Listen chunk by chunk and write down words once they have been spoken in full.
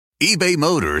eBay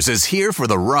Motors is here for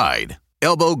the ride.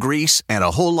 Elbow grease and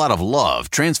a whole lot of love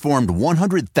transformed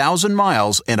 100,000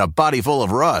 miles and a body full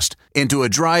of rust into a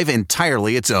drive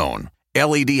entirely its own.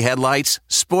 LED headlights,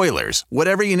 spoilers,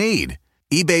 whatever you need.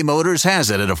 eBay Motors has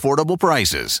it at affordable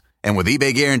prices. And with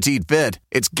eBay Guaranteed Fit,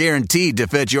 it's guaranteed to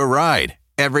fit your ride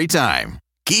every time.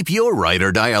 Keep your ride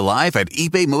or die alive at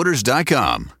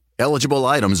ebaymotors.com. Eligible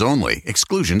items only.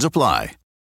 Exclusions apply.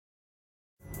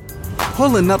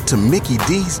 Pulling up to Mickey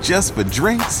D's just for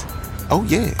drinks? Oh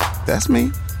yeah, that's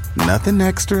me. Nothing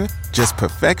extra, just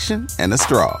perfection and a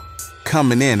straw.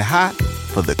 Coming in hot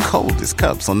for the coldest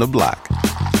cups on the block.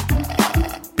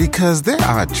 Because there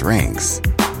are drinks.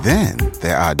 Then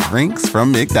there are drinks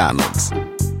from McDonald's.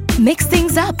 Mix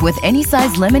things up with any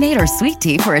size lemonade or sweet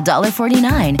tea for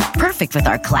 $1.49. Perfect with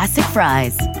our classic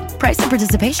fries. Price and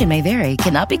participation may vary.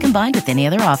 Cannot be combined with any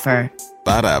other offer.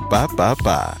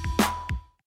 Ba-da-ba-ba-ba.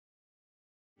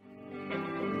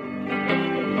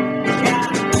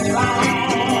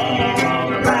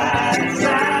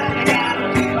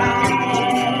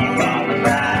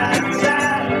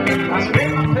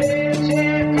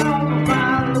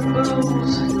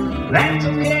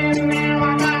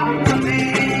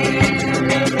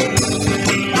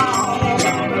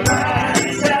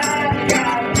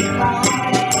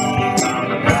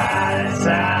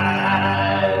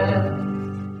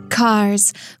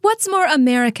 Cars. What's more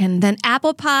American than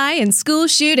apple pie and school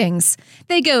shootings?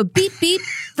 They go beep, beep,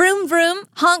 vroom, vroom,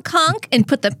 honk, honk, and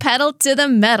put the pedal to the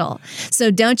metal.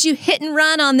 So don't you hit and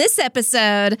run on this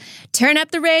episode. Turn up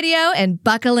the radio and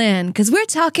buckle in, because we're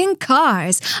talking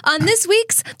cars on this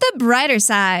week's The Brighter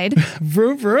Side.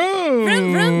 Vroom, vroom.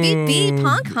 Vroom, vroom, beep, beep,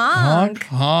 honk, honk. Honk,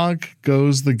 honk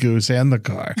goes the goose and the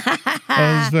car.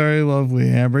 That was very lovely,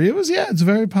 Amber. It's a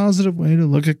very positive way to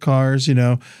look at cars. You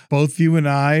know, both you and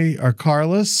I are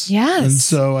carless. Yes. And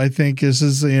so I think this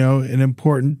is, an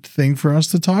important thing for us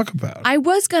to talk about. I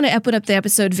was going to put up the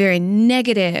episode very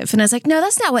negative, and I was like, no,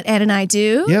 that's not what Ed and I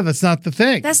do. Yeah, that's not the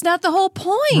thing. That's not the whole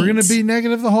point. We're going to be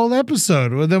negative the whole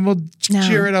episode. Well, then we'll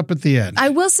cheer it up at the end. I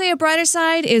will say a brighter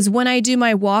side is when I do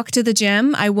my walk to the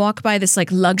gym, I walk by this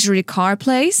luxury car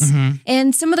place,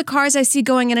 and some of the cars I see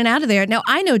going in and out of there. Now,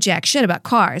 I know jack shit about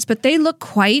cars, but they look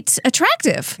quite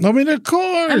attractive. I mean, of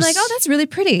course. I'm like, oh, that's really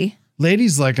pretty.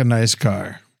 Ladies like a nice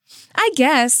car. I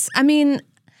guess. I mean,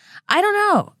 I don't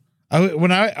know.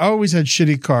 I always had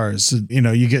shitty cars,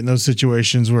 you get in those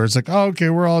situations where it's like, oh, okay,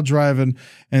 we're all driving.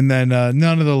 And then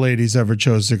none of the ladies ever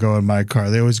chose to go in my car.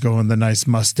 They always go in the nice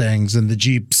Mustangs and the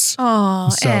Jeeps. Oh,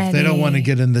 Eddie. They don't want to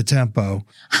get in the tempo,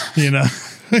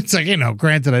 It's like,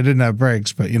 granted, I didn't have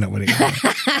brakes, but what do you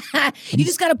You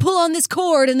just got to pull on this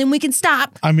cord and then we can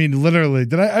stop. I mean, literally.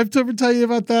 Did I ever tell you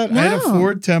about that? No. I had a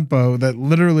Ford Tempo that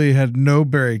literally had no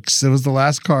brakes. It was the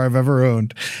last car I've ever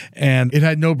owned. And it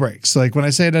had no brakes. Like when I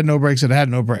say it had no brakes, it had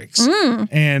no brakes.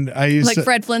 And I used to,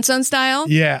 Fred Flintstone style?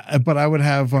 Yeah, but I would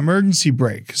have emergency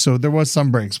brake. So there was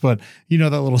some brakes, but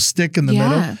that little stick in the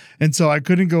middle. And so I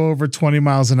couldn't go over 20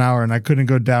 miles an hour and I couldn't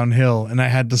go downhill. And I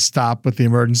had to stop with the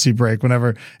emergency brake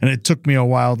whenever. And it took me a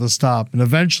while to stop. And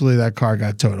eventually that car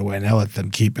got towed away and I let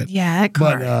them keep it. Yeah, that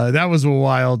car. But that was a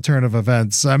wild turn of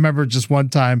events. I remember just one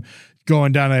time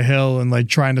going down a hill and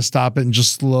trying to stop it and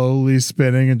just slowly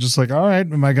spinning and just all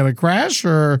right, am I going to crash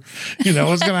or, what's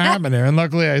going to happen here? And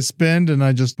luckily I spinned and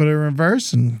I just put it in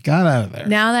reverse and got out of there.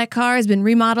 Now that car has been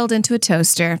remodeled into a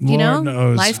toaster. Lord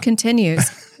knows. Life continues.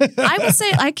 I will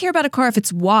say I care about a car if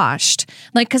it's washed.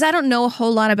 Because I don't know a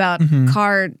whole lot about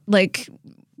car,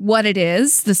 what it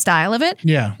is, the style of it.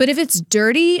 Yeah. But if it's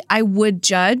dirty, I would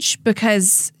judge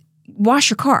because wash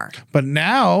your car. But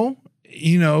now,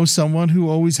 someone who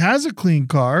always has a clean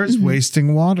car is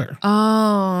wasting water.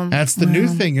 Oh. That's the new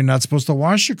thing. You're not supposed to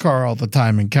wash your car all the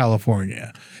time in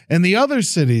California. In the other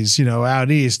cities,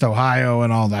 out east, Ohio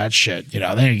and all that shit,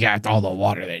 they got all the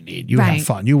water they need. You have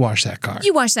fun. You wash that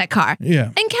car. Yeah.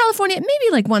 In California,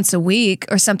 maybe once a week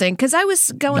or something. Because I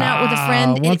was going out with a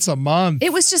friend. Once a month.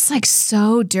 It was just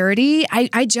so dirty.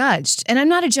 I judged. And I'm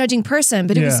not a judging person,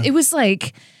 but it was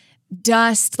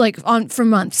dust for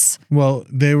months. Well,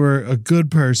 they were a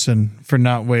good person for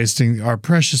not wasting our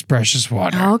precious, precious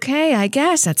water. Okay, I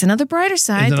guess that's another brighter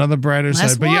side. It's another brighter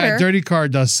Less side. But water. yeah, a dirty car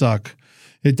does suck.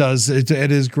 It does. It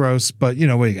is gross, but what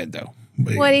are you going to do?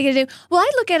 What are you going to do? Well,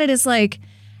 I look at it as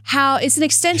how it's an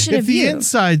extension of you. If the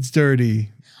inside's dirty.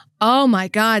 Oh my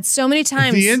God, so many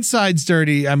times. If the inside's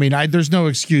dirty, I mean, there's no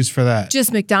excuse for that.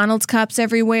 Just McDonald's cups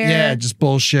everywhere. Yeah, just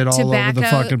bullshit all over the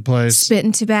fucking place.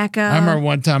 Spitting tobacco. I remember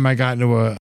one time I got into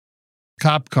a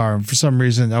cop car, and for some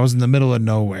reason, I was in the middle of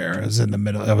nowhere. I was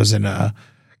in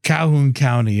Calhoun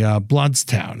County,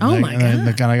 Bluntstown. Oh my God. And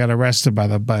I got arrested by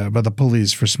the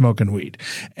police for smoking weed.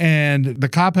 And the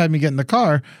cop had me get in the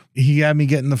car. He had me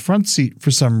get in the front seat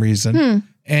for some reason.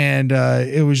 And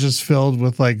it was just filled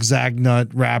with like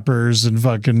Zagnut wrappers and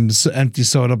fucking empty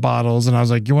soda bottles. And I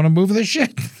was like, you want to move this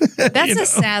shit? That's a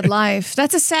sad life.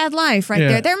 That's a sad life right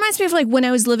there. That reminds me of like when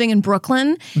I was living in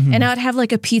Brooklyn and I would have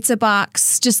like a pizza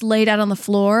box just laid out on the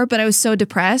floor, but I was so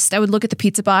depressed. I would look at the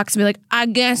pizza box and be like, I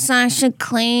guess I should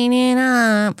clean it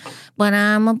up, but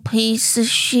I'm a piece of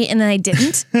shit. And then I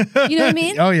didn't. You know what I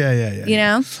mean? Oh, yeah. You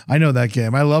know? I know that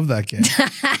game. I love that game.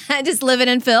 Just living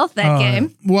in filth, that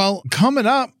game. Well, coming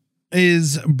up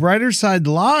is Brighter Side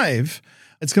Live.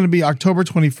 It's going to be October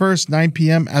 21st, 9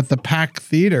 p.m. at the Pack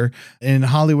Theater in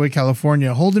Hollywood,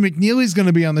 California. Holden McNeely's going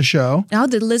to be on the show. Oh,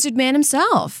 the lizard man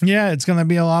himself. Yeah, it's going to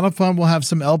be a lot of fun. We'll have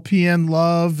some LPN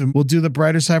love, and we'll do the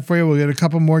Brighter Side for you. We'll get a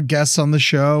couple more guests on the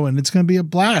show, and it's going to be a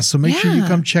blast. So make sure you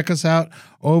come check us out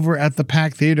over at the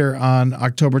Pack Theater on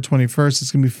October 21st.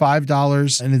 It's going to be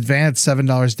 $5 in advance,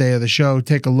 $7 day of the show.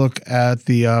 Take a look at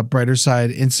the Brighter Side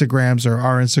Instagrams or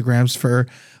our Instagrams for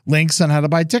links on how to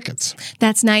buy tickets.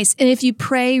 That's nice. And if you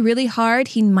pray really hard,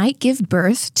 he might give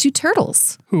birth to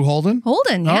turtles. Who, Holden?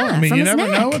 Holden, yeah. I mean, from you his never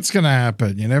neck. know what's going to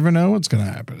happen. You never know what's going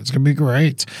to happen. It's going to be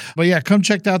great. But yeah, come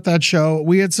check out that show.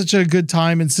 We had such a good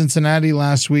time in Cincinnati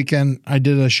last weekend. I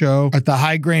did a show at the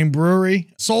High Grain Brewery.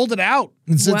 Sold it out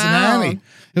in Cincinnati. Wow.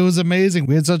 It was amazing.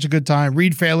 We had such a good time.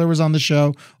 Reed Failer was on the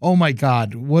show. Oh my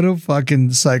God, what a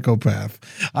fucking psychopath.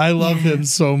 I love him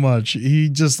so much. He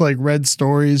just like read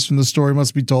stories from The Story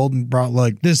Must Be Told and brought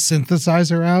like this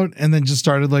synthesizer out and then just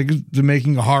started like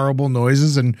making horrible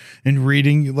noises and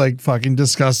reading like fucking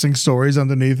disgusting stories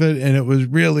underneath it. And it was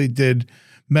really did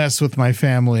mess with my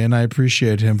family, and I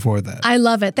appreciate him for that. I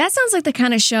love it. That sounds like the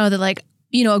kind of show that like,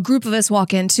 you know, a group of us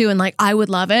walk into and like, I would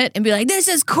love it and be like, this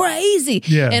is crazy.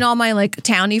 Yeah. And all my like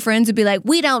townie friends would be like,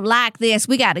 we don't like this.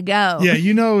 We got to go. Yeah,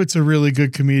 you know it's a really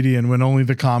good comedian when only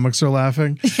the comics are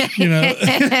laughing, you know.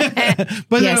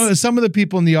 But you know, some of the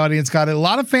people in the audience got it. A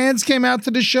lot of fans came out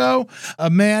to the show.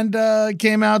 Amanda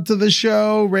came out to the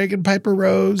show. Reagan Piper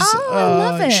Rose. Oh, I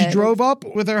love it. She drove up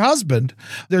with her husband.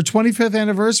 Their 25th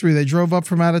anniversary. They drove up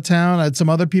from out of town. I had some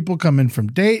other people come in from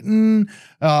Dayton.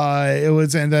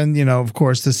 And then, you know, of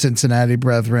course, the Cincinnati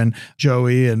brethren,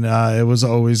 Joey, and it was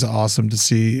always awesome to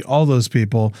see all those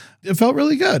people. It felt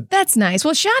really good. That's nice.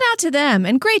 Well, shout out to them.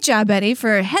 And great job, Eddie,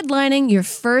 for headlining your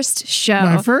first show.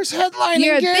 My first headlining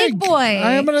You're a gig. big boy.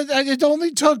 It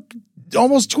only took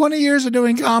almost 20 years of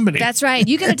doing comedy. That's right.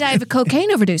 You got to die of a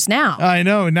cocaine overdose now. I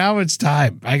know. Now it's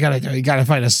time. You gotta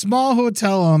find a small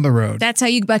hotel on the road. That's how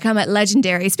you become a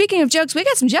legendary. Speaking of jokes, we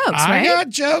got some jokes, right? I got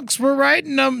jokes. We're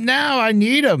writing them now. I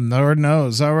need them. Lord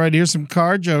knows. All right, here's some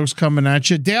car jokes coming at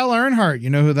you. Dale Earnhardt, you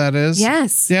know who that is?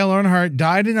 Yes. Dale Earnhardt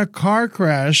died in a car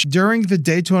crash during the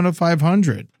Daytona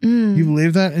 500. You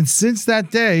believe that? And since that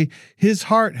day, his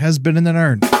heart has been in an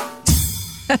urn.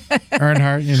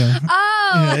 Earnhardt, you know. Oh,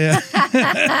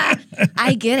 Yeah.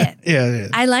 I get it. Yeah.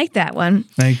 I like that one.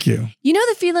 Thank you. You know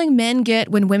the feeling men get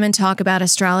when women talk about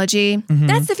astrology? Mm-hmm.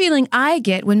 That's the feeling I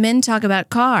get when men talk about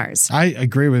cars. I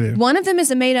agree with you. One of them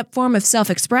is a made-up form of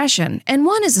self-expression, and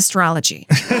one is astrology.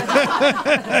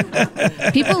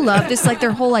 People love this like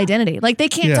their whole identity. Like they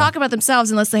can't talk about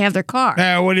themselves unless they have their car.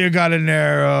 What do you got in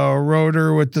there? A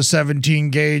rotor with the 17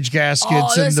 gauge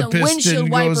gaskets and the piston windshield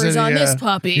wipers goes in. on this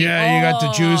puppy. Yeah, you got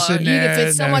the juice in there. You can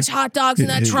fit so much hot dogs in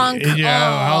that trunk.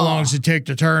 Yeah, how long does it take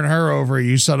to turn her over,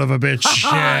 you son of a bitch?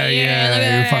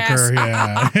 You fuck her.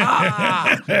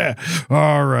 Yeah.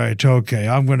 All right, okay.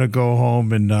 I'm gonna go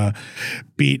home and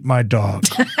beat my dog.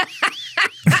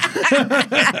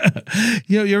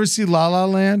 You ever see La La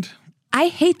Land? I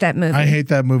hate that movie. I hate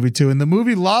that movie too. In the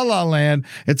movie La La Land,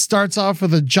 it starts off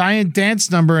with a giant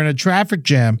dance number in a traffic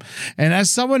jam. And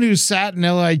as someone who sat in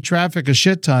LA traffic a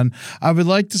shit ton, I would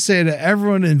like to say to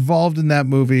everyone involved in that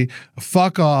movie,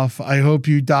 fuck off. I hope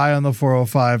you die on the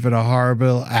 405 in a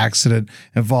horrible accident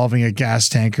involving a gas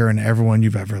tanker and everyone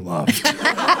you've ever loved.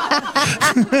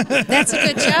 That's a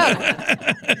good joke.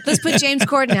 Let's put James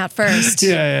Corden out first.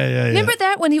 Yeah. Remember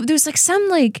that when there was like some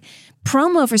like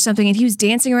promo for something and he was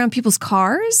dancing around people's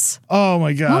cars? Oh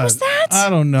my God. What was that?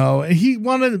 I don't know. He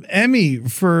won an Emmy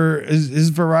for his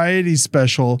variety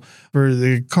special for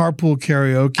the carpool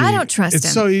karaoke. I don't trust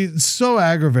him. It's so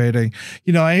aggravating.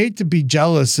 You know, I hate to be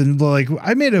jealous and like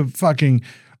I made a fucking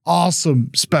awesome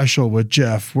special with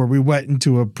Jeff where we went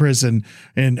into a prison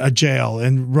and a jail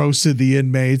and roasted the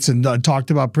inmates and talked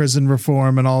about prison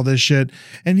reform and all this shit.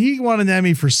 And he won an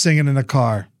Emmy for singing in a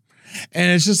car.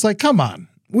 And it's just like, come on.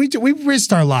 We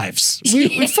risked our lives.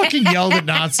 We fucking yelled at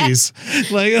Nazis.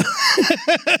 Like,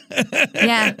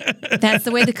 Yeah, that's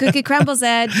the way the cookie crumbles,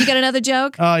 Ed. You got another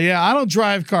joke? yeah, I don't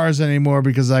drive cars anymore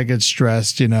because I get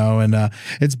stressed, and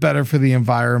it's better for the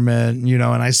environment, and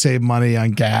I save money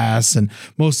on gas. And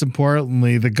most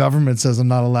importantly, the government says I'm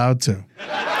not allowed to.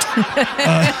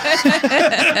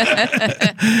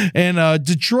 And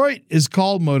Detroit is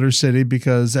called Motor City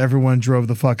because everyone drove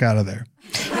the fuck out of there.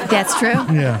 That's true.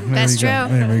 Yeah, that's true.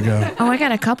 There we go. Oh, I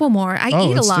got a couple more. I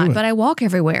eat a lot, but I walk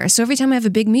everywhere. So every time I have a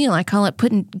big meal, I call it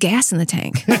putting gas in the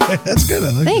tank. That's good.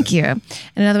 Thank you.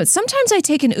 In other words, sometimes I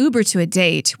take an Uber to a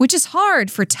date, which is hard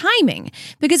for timing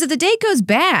because if the date goes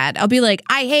bad, I'll be like,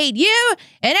 I hate you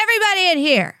and everybody in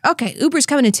here. Okay, Uber's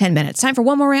coming in 10 minutes. Time for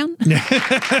one more round?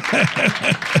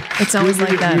 It's always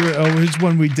like that. Here's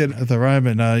one we did at the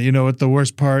Ryman. You know what the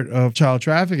worst part of child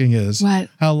trafficking is? What?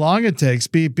 How long it takes.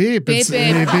 Beep, beep. Beep, beep.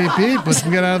 Beep, beep, beep. Let's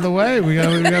get out of the way. We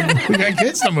got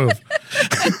kids to move.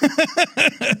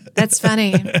 That's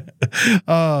funny.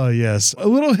 Oh, yes. A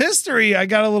little history. I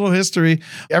got a little history.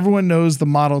 Everyone knows the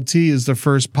Model T is the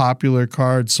first popular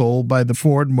car sold by the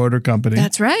Ford Motor Company.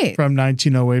 That's right. From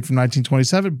 1908, from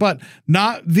 1927, but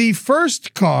not the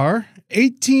first car.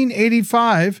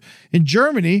 1885 in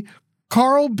Germany,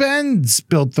 Carl Benz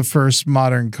built the first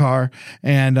modern car,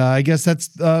 and I guess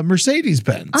that's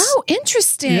Mercedes-Benz. Oh,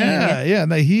 interesting. Yeah.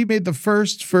 He made the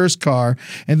first car,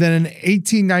 and then in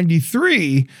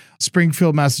 1893,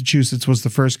 Springfield, Massachusetts was the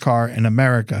first car in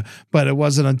America, but it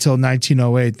wasn't until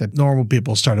 1908 that normal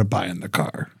people started buying the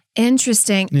car.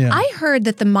 Interesting. Yeah. I heard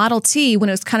that the Model T, when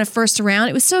it was kind of first around,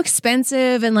 it was so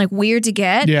expensive and like weird to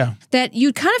get that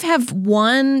you'd kind of have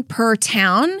one per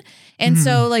town. And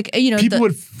so people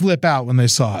would flip out when they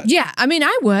saw it. Yeah. I mean,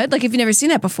 I would, like if you've never seen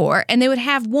that before, and they would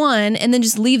have one and then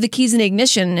just leave the keys in the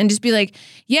ignition and just be like,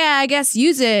 yeah, I guess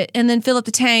use it and then fill up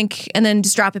the tank and then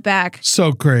just drop it back.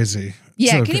 So crazy.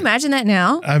 Yeah, So can you imagine that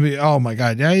now? I mean, oh my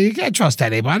God. Yeah, you can't trust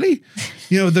anybody.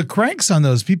 The cranks on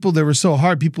those people, they were so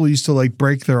hard. People used to like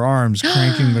break their arms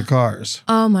cranking the cars.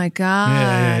 Oh my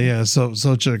God. Yeah. So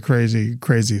such a crazy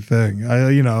thing.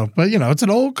 But it's an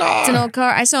old car. It's an old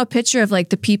car. I saw a picture of like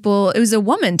the people. It was a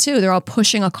woman too. They're all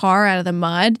pushing a car out of the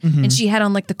mud, and she had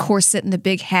on like the corset and the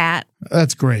big hat.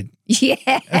 That's great.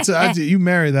 Yeah. You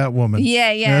marry that woman.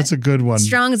 Yeah. That's a good one.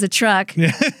 Strong as a truck.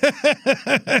 Yeah.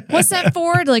 What's that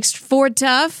Ford? Like Ford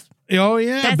Tough? Oh,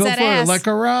 yeah. That's Built that for ass. it like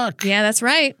a rock. Yeah, that's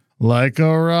right. Like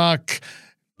a rock.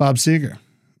 Bob Seger.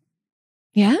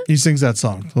 Yeah? He sings that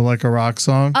song, the Like a Rock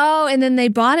song. Oh, and then they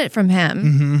bought it from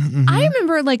him. I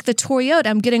remember like the Toyota.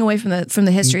 I'm getting away from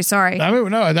the history. Sorry. I mean,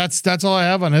 no, that's all I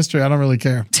have on history. I don't really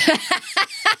care.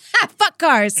 Fuck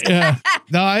cars. Yeah.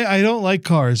 No, I don't like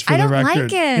cars for the record. I don't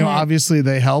like it. Obviously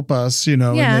they help us, and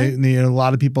a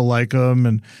lot of people like them,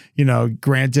 and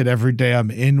granted every day I'm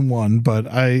in one, but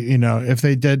if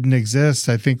they didn't exist,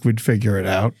 I think we'd figure it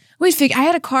out. I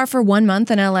had a car for 1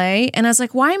 month in LA, and I was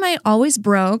like, why am I always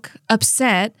broke,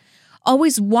 upset,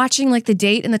 always watching like the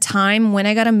date and the time when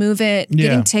I got to move it,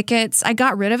 getting tickets. I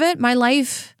got rid of it. My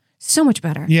life so much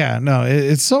better. Yeah, no,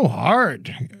 it's so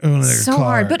hard. So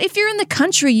hard. But if you're in the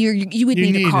country, you would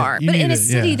need a car. But in a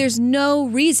city, there's no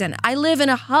reason. I live in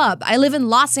a hub. I live in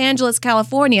Los Angeles,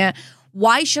 California.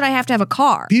 Why should I have to have a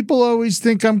car? People always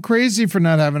think I'm crazy for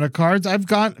not having a car. I've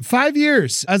gone 5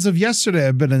 years. As of yesterday,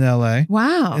 I've been in LA.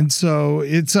 Wow. And so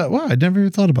it's, wow, I never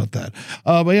even thought about that.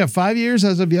 But yeah, 5 years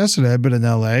as of yesterday, I've been in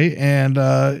LA, and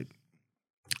I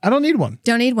don't need one.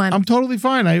 Don't need one. I'm totally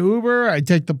fine. I Uber. I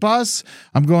take the bus.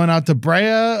 I'm going out to Brea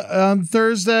on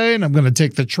Thursday, and I'm going to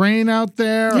take the train out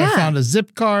there. Yeah. I found a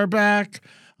zip car back.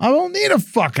 I don't need a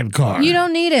fucking car. You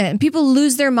don't need it. And people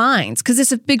lose their minds because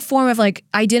it's a big form of like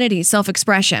identity,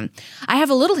 self-expression. I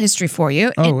have a little history for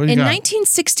you. Oh, what do you in got?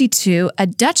 1962, a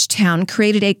Dutch town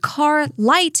created a car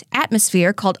light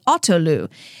atmosphere called Autolu.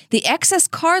 The excess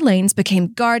car lanes became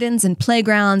gardens and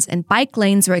playgrounds, and bike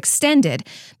lanes were extended.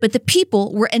 But the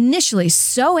people were initially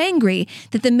so angry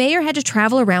that the mayor had to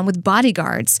travel around with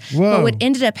bodyguards. Whoa. But what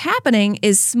ended up happening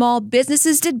is small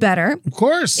businesses did better. Of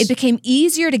course. It became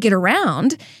easier to get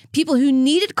around. People who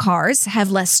needed cars have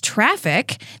less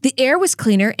traffic. The air was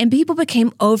cleaner, and people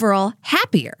became overall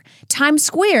happier. Times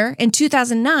Square in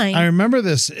 2009. I remember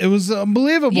this. It was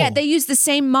unbelievable. Yeah, they used the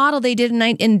same model they did in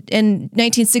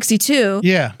 1962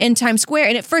 in Times Square.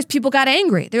 And at first, people got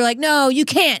angry. They're like, no, you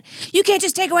can't. You can't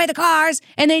just take away the cars.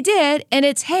 And they did. And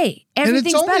it's, hey, everything's and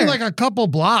it's only better. like a couple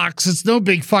blocks. It's no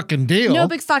big fucking deal. No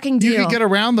big fucking deal. You can get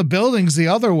around the buildings the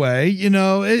other way.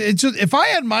 It's just, if I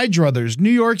had my druthers, New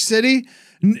York City,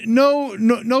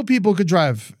 no people could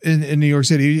drive in New York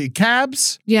City.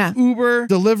 Cabs, Uber,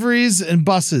 deliveries, and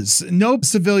buses. No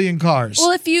civilian cars.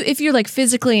 Well, if you're like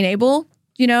physically unable,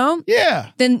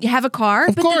 then you have a car.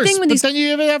 Of course, but then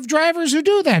you have drivers who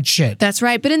do that shit. That's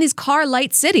right. But in these car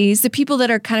light cities, the people that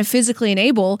are kind of physically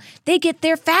unable, they get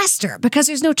there faster because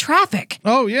there's no traffic.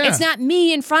 Oh, yeah. It's not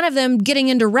me in front of them getting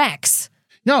into wrecks.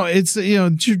 No, it's,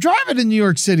 driving in New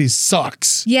York City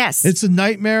sucks. Yes. It's a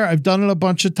nightmare. I've done it a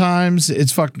bunch of times.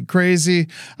 It's fucking crazy.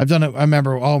 I've done it. I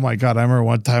remember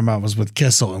one time I was with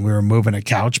Kissel and we were moving a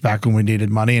couch back when we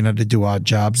needed money and had to do odd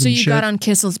jobs. So you got on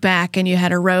Kissel's back and you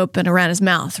had a rope and around his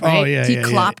mouth, right? Oh, yeah. He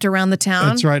clopped around the town.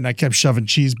 That's right. And I kept shoving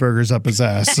cheeseburgers up his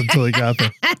ass until he got there.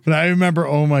 But I remember,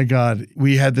 oh my God,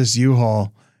 we had this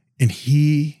U-Haul and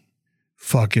he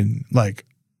fucking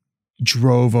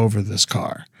drove over this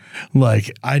car.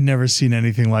 I'd never seen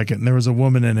anything like it. And there was a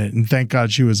woman in it, and thank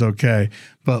God she was okay.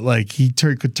 But he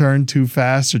could turn too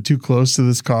fast or too close to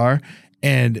this car,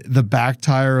 and the back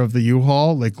tire of the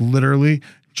U-Haul, literally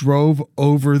drove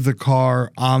over the car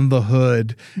on the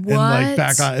hood and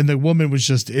back on. And the woman was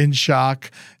just in shock.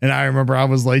 And I remember I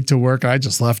was late to work and I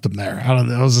just left him there.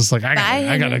 I was just like,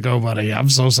 I gotta go, buddy. I'm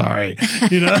so sorry. How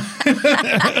did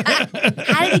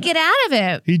he get out of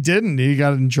it? He didn't. He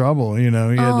got in trouble. He had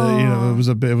to,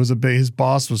 it was a big, his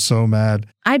boss was so mad.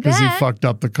 I bet. Because he fucked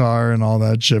up the car and all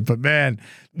that shit. But man,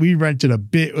 we rented a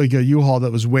U-Haul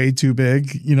that was way too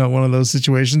big. One of those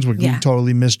situations where we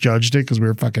totally misjudged it because we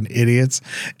were fucking idiots.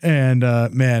 And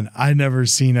man, I never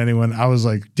seen anyone. I was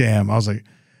like, damn. I was like,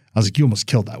 you almost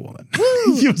killed that woman.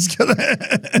 You almost killed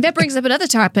that. That brings up another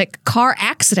topic: car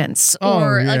accidents.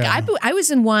 I was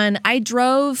in one. I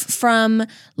drove from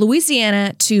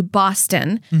Louisiana to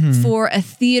Boston for a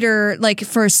theater,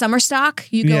 for summer stock.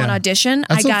 You go and audition.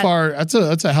 That's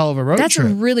a hell of a road trip. That's a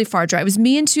really far drive. It was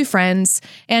me and two friends,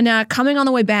 and coming on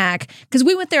the way back, because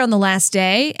we went there on the last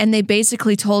day, and they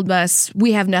basically told us,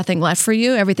 we have nothing left for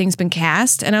you. Everything's been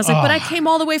cast. And I was like, but I came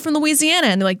all the way from Louisiana.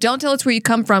 And they're like, don't tell us where you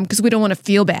come from because we don't want to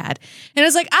feel bad. And I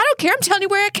was like, I don't care. I'm telling you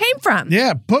where I came from.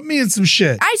 Yeah, put me in some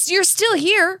shit. You're still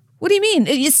here. What do you mean?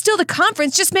 It's still the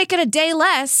conference. Just make it a day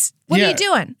less. What are you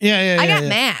doing? I got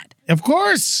mad. Of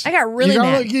course. I got really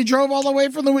mad. You drove all the way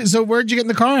from so where'd you get in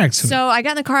the car accident? So I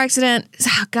got in the car accident,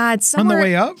 somewhere. On the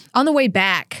way up? On the way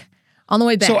back. On the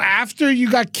way back. So after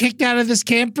you got kicked out of this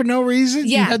camp for no reason,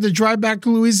 you had to drive back to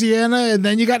Louisiana and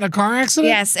then you got in a car accident?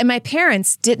 Yes, and my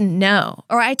parents didn't know.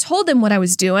 Or I told them what I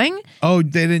was doing. Oh,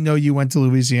 they didn't know you went to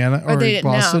Louisiana or they didn't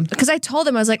Boston? know. Because I told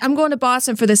them, I was like, I'm going to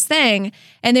Boston for this thing.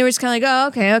 And they were just kind of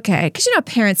like, oh, okay. Because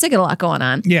parents, they get a lot going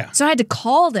on. Yeah. So I had to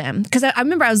call them because I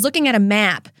remember I was looking at a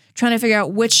map trying to figure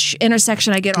out which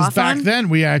intersection I get off on. Back then,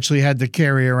 we actually had to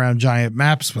carry around giant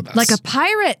maps with us. Like a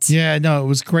pirate. Yeah, no, it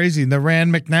was crazy. The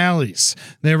Rand McNally's.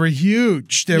 They were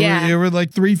huge. They were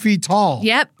like 3 feet tall.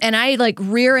 Yep. And I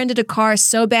rear-ended a car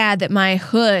so bad that my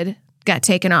hood got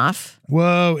taken off.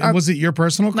 Whoa. And was it your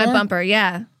personal car? My bumper,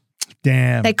 yeah.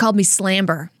 Damn. They called me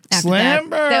Slamber. Slamber.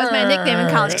 That was my nickname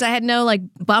in college because I had no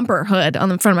bumper hood on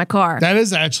the front of my car. That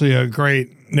is actually a great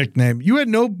nickname. You had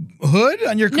no hood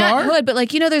on your car? Not hood, but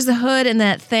there's the hood and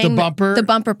that thing. The bumper? The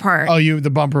bumper part. Oh, the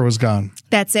bumper was gone.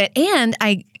 That's it. And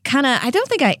I don't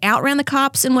think I outran the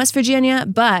cops in West Virginia,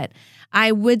 but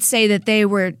I would say that they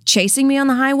were chasing me on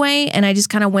the highway and I just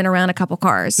kind of went around a couple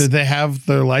cars. Did they have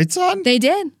their lights on? They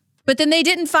did. But then they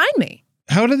didn't find me.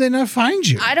 How did they not find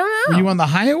you? I don't know. Were you on the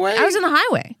highway? I was on the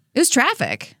highway. It was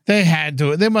traffic. They had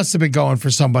to. They must have been going for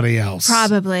somebody else.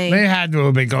 Probably. They had to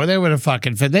have been going. They would have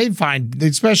fucking fit. They'd find,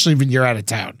 especially when you're out of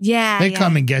town. Yeah. They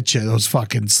come and get you, those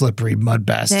fucking slippery mud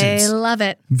bastards. They love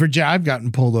it. Virginia, I've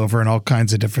gotten pulled over in all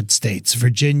kinds of different states.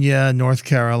 Virginia, North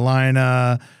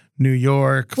Carolina, New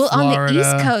York, Florida. On the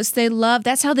East Coast, they love,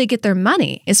 that's how they get their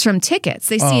money, is from tickets.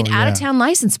 They see an out-of-town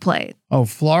license plate. Oh,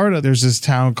 Florida, there's this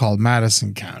town called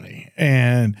Madison County.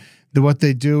 And what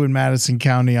they do in Madison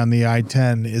County on the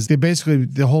I-10 is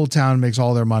the whole town makes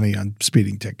all their money on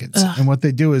speeding tickets. Ugh. And what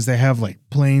they do is they have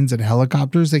planes and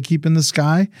helicopters they keep in the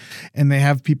sky, and they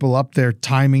have people up there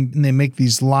timing, and they make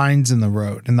these lines in the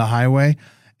road, in the highway.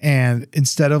 And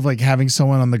instead of having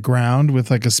someone on the ground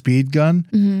with a speed gun,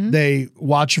 they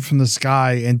watch it from the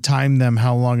sky and time them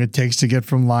how long it takes to get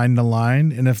from line to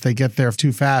line. And if they get there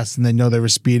too fast and they know they were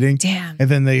speeding, damn. And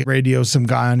then they radio some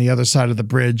guy on the other side of the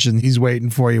bridge and he's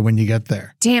waiting for you when you get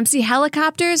there. Damn, see,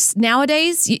 helicopters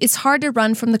nowadays, it's hard to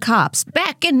run from the cops.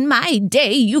 Back in my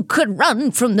day, you could run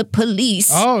from the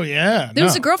police. Oh, yeah. There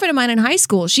was a girlfriend of mine in high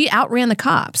school. She outran the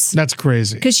cops. That's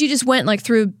crazy. Because she just went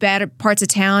through bad parts of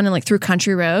town and through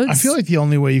country roads. I feel like the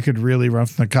only way you could really run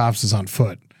from the cops is on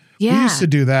foot. Yeah. We used to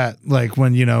do that, like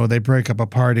when, they break up a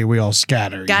party, we all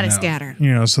scatter. Gotta scatter.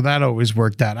 So that always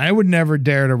worked out. I would never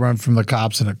dare to run from the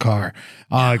cops in a car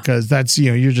because that's,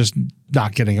 you're just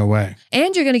not getting away.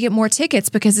 And you're going to get more tickets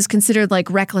because it's considered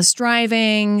like reckless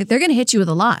driving. They're going to hit you with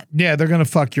a lot. Yeah, they're going to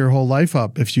fuck your whole life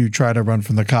up if you try to run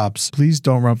from the cops. Please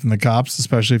don't run from the cops,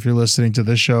 especially if you're listening to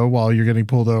this show while you're getting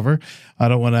pulled over. I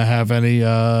don't want to have any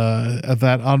of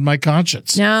that on my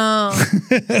conscience. No.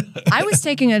 I was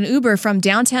taking an Uber from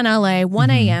downtown LA, 1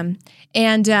 a.m.,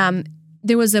 and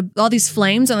there was all these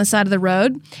flames on the side of the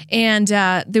road, and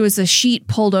there was a sheet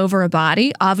pulled over a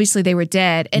body. Obviously, they were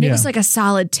dead, and it was like a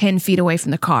solid 10 feet away from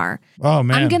the car. Oh,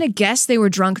 man. I'm going to guess they were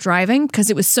drunk driving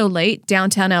because it was so late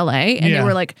downtown LA, and they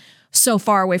were like so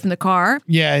far away from the car.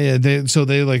 Yeah.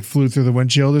 They like flew through the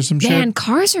windshield or some shit. Man,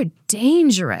 cars are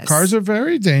dangerous. Cars are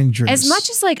very dangerous. As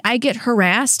much as like I get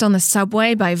harassed on the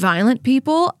subway by violent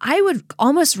people, I would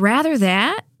almost rather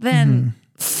that than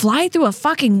fly through a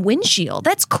fucking windshield.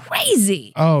 That's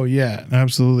crazy. Oh, yeah,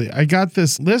 absolutely. I got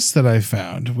this list that I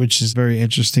found, which is very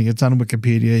interesting. It's on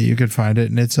Wikipedia. You could find it.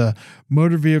 And it's a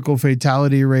motor vehicle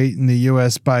fatality rate in the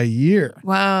U.S. by year.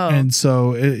 Wow. And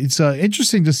so it's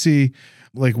interesting to see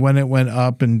like when it went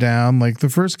up and down. Like the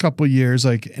first couple of years,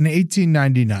 like in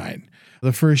 1899,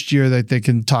 the first year that they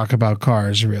can talk about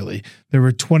cars, really, there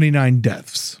were 29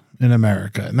 deaths in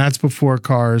America. And that's before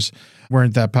cars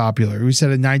weren't that popular. We said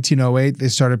in 1908, they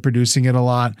started producing it a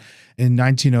lot. In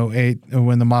 1908,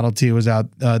 when the Model T was out,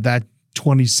 that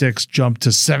 26 jumped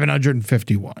to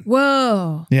 751.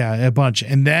 Whoa. Yeah, a bunch.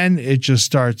 And then it just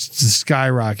starts to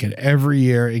skyrocket. Every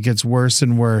year, it gets worse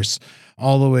and worse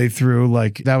all the way through.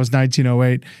 Like that was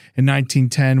 1908. In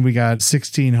 1910, we got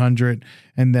 1,600.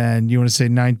 And then you want to say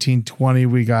 1920,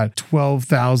 we got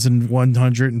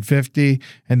 12,150.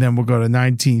 And then we'll go to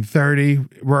 1930.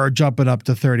 We're jumping up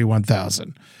to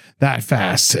 31,000. That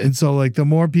fast. And so like the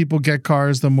more people get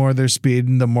cars, the more they're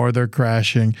speeding, the more they're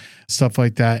crashing, stuff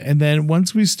like that. And then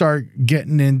once we start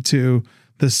getting into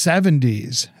the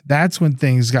 70s, that's when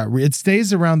things got it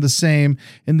stays around the same.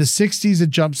 In the 60s, it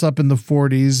jumps up in the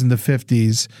 40s and the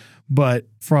 50s. But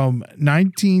from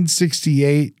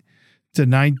 1968 to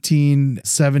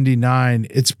 1979,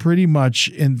 it's pretty much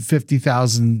in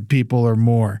 50,000 people or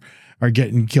more are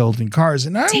getting killed in cars.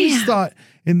 And I always thought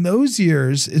in those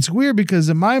years, it's weird because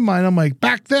in my mind, I'm like,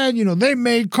 back then, they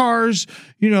made cars,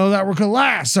 that were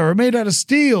glass or made out of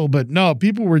steel. But no,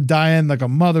 people were dying like a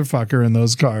motherfucker in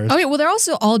those cars. Oh, yeah. Well, they're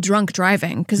also all drunk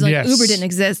driving because Uber didn't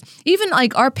exist. Even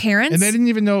like our parents. And they didn't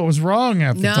even know it was wrong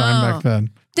half the time back then.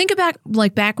 Think about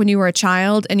back when you were a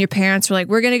child and your parents were like,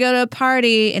 we're going to go to a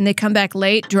party, and they come back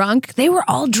late drunk. They were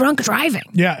all drunk driving.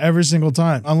 Yeah, every single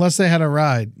time. Unless they had a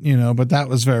ride, but that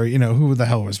was very, who the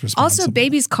hell was responsible? Also,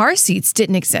 babies' car seats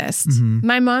didn't exist. Mm-hmm.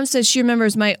 My mom says she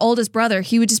remembers my oldest brother.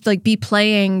 He would just be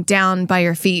playing down by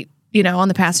your feet, on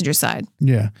the passenger side.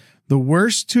 Yeah. The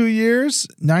worst 2 years,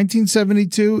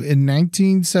 1972 and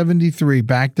 1973,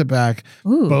 back to back,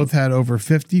 both had over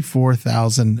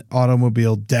 54,000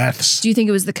 automobile deaths. Do you think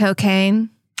it was the cocaine?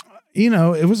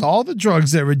 It was all the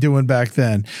drugs they were doing back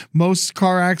then. Most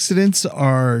car accidents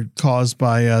are caused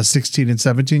by 16 and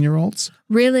 17-year-olds.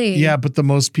 Really? Yeah, but the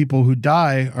most people who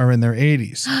die are in their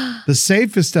 80s. The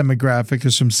safest demographic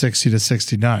is from 60 to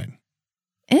 69.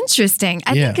 Interesting.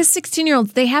 I think as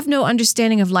 16-year-olds, they have no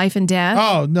understanding of life and death.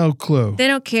 Oh, no clue. They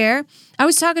don't care. I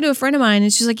was talking to a friend of mine,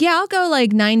 and she's like, yeah, I'll go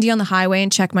 90 on the highway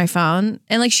and check my phone.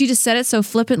 And she just said it so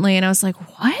flippantly, and I was like,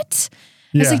 what?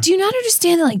 Yeah. I was like, do you not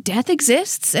understand that death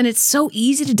exists and it's so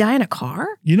easy to die in a car?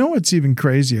 You know what's even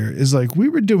crazier is we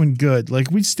were doing good.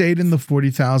 We stayed in the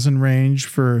 40,000 range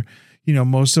for,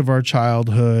 most of our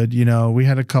childhood. We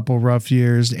had a couple rough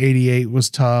years. 88 was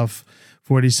tough.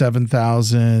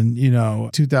 47,000,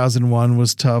 2001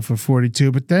 was tough for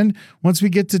 42. But then once we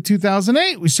get to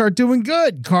 2008, we start doing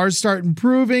good. Cars start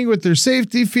improving with their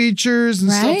safety features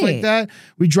and stuff like that.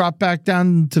 We drop back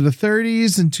down to the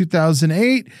 30s in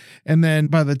 2008. And then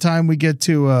by the time we get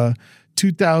to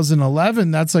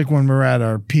 2011, that's when we're at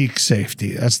our peak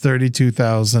safety. That's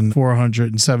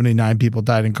 32,479 people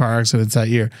died in car accidents that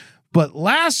year. But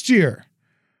last year,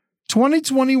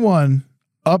 2021,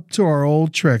 up to our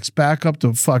old tricks, back up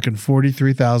to fucking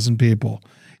 43,000 people.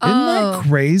 Isn't that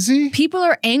crazy? People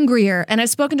are angrier, and I've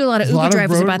spoken to a lot of Uber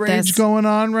drivers about this. There's a lot of road rage going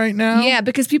on right now. Yeah,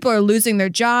 because people are losing their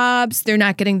jobs. They're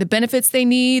not getting the benefits they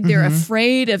need. They're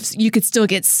afraid of you could still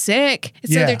get sick.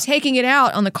 So they're taking it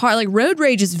out on the car. Road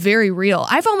rage is very real.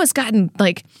 I've almost gotten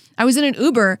I was in an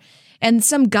Uber, and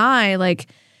some guy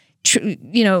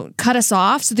cut us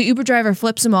off. So the Uber driver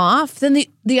flips him off. Then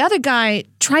the other guy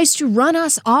tries to run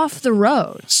us off the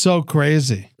road. So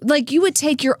crazy. Like, you would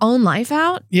take your own life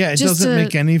out? Yeah, it doesn't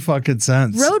make any fucking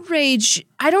sense. Road rage,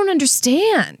 I don't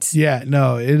understand. Yeah,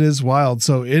 no, it is wild.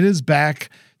 So it is back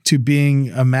to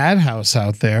being a madhouse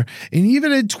out there. And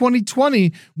even in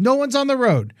 2020, no one's on the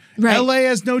road. Right. LA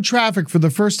has no traffic for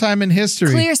the first time in history.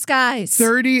 Clear skies.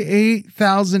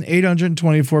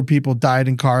 38,824 people died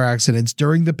in car accidents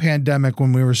during the pandemic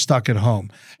when we were stuck at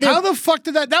home. How the fuck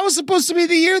did that was supposed to be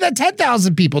the year that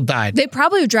 10,000 people died. They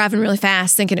probably were driving really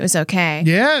fast thinking it was okay.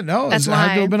 Yeah, no, That's there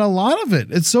had to why. have been a lot of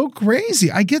it. It's so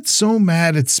crazy. I get so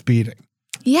mad at speeding.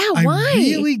 Yeah, why? I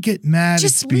really get mad at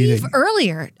Just speeding. leave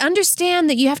earlier. Understand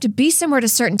that you have to be somewhere at a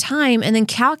certain time and then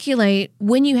calculate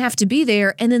when you have to be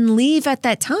there and then leave at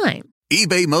that time.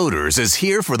 eBay Motors is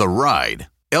here for the ride.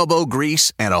 Elbow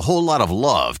grease and a whole lot of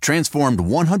love transformed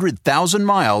 100,000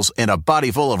 miles and a body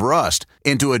full of rust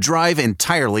into a drive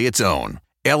entirely its own.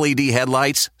 LED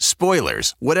headlights,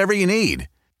 spoilers, whatever you need.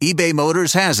 eBay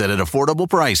Motors has it at affordable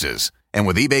prices. And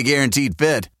with eBay Guaranteed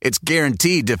Fit, it's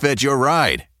guaranteed to fit your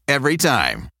ride. Every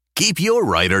time. Keep your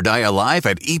ride or die alive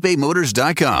at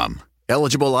ebaymotors.com.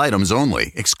 Eligible items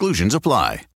only. Exclusions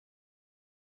apply.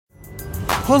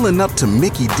 Pulling up to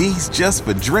Mickey D's just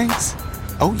for drinks?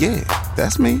 Oh yeah,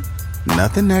 that's me.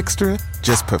 Nothing extra,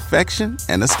 just perfection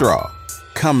and a straw.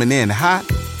 Coming in hot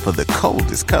for the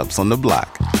coldest cups on the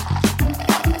block.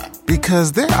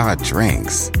 Because there are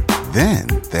drinks. Then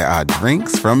there are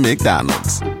drinks from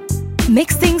McDonald's.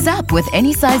 Mix things up with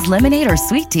any size lemonade or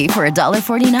sweet tea for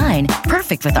 $1.49.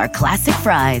 Perfect with our classic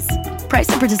fries. Price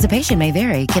and participation may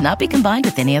vary. Cannot be combined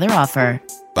with any other offer.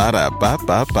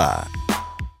 Ba-da-ba-ba-ba.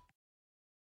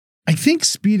 I think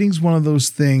speeding's one of those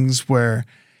things where,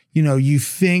 you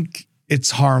think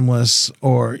it's harmless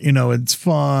or, it's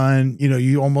fun.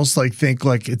 You almost think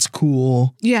it's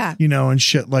cool. Yeah. And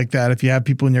shit like that. If you have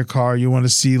people in your car, you want to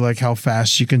see how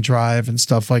fast you can drive and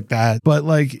stuff like that. But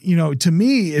to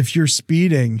me, if you're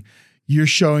speeding, you're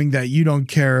showing that you don't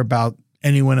care about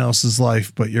anyone else's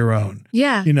life but your own.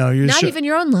 Yeah. You're not even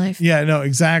your own life. Yeah, no,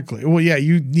 exactly. Well, yeah,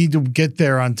 you need to get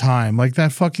there on time.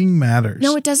 That fucking matters.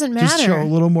 No, it doesn't matter. Just show a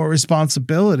little more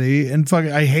responsibility and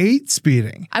I hate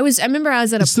speeding. I remember I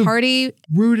was at a party.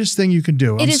 Rudest thing you can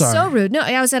do. It is so rude. No,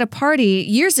 I was at a party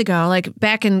years ago,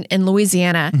 back in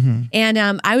Louisiana, and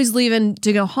I was leaving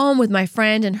to go home with my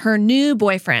friend and her new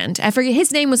boyfriend. I forget,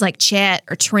 his name was Chet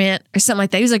or Trent or something like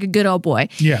that. He was a good old boy.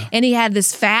 Yeah. And he had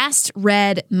this fast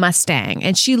red Mustang,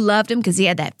 and she loved him because he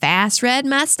had that fast red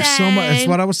Mustang. So much. That's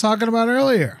what I was talking about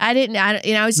earlier. I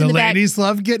was the in the back. ladies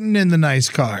love getting in the nice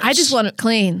cars. I just want it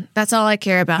clean. That's all I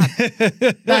care about.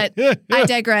 But I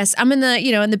digress. I'm in the,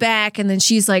 in the back, and then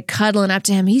she's cuddling up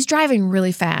to him. He's driving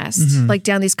really fast,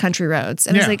 down these country roads.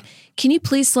 And I was like, can you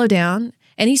please slow down?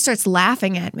 And he starts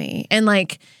laughing at me and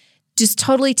just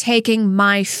totally taking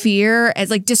my fear as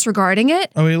disregarding it.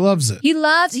 Oh, he loves it. He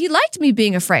liked me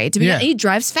being afraid. He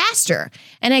drives faster.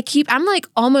 And I'm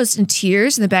almost in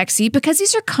tears in the back seat because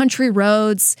these are country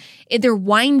roads. They're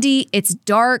windy. It's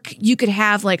dark. You could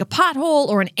have a pothole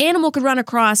or an animal could run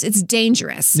across. It's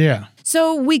dangerous. Yeah.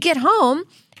 So we get home.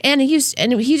 And he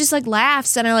just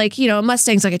laughs, and I a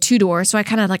Mustang's a 2-door, so I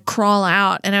kind of crawl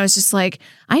out, and I was just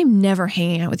I'm never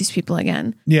hanging out with these people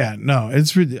again. Yeah, no,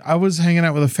 it's I was hanging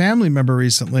out with a family member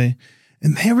recently,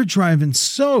 and they were driving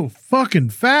so fucking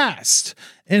fast,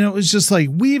 and it was just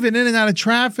weaving in and out of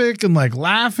traffic and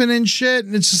laughing and shit,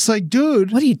 and it's just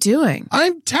dude, what are you doing?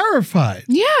 I'm terrified.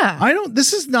 Yeah,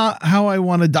 this is not how I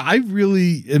want to die. I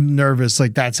really am nervous.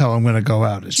 That's how I'm going to go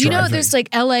out. Do you know there's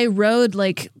LA road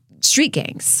street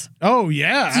gangs? Oh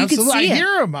yeah, so absolutely.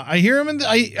 I hear them.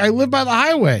 I live by the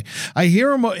highway. I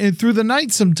hear them through the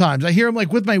night sometimes. I hear them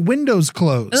with my windows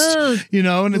closed. Ugh,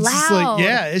 and it's loud.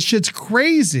 just it shit's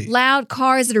crazy. Loud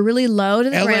cars that are really low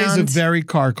to the ground. LA is a very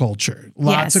car culture.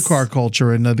 Lots of car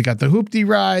culture, and they got the hoopty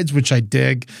rides, which I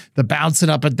dig. The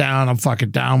bouncing up and down, I'm fucking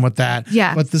down with that.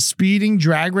 Yeah, but the speeding,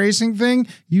 drag racing thing,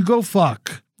 you go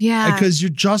fuck. Yeah. Because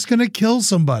you're just going to kill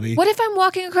somebody. What if I'm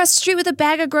walking across the street with a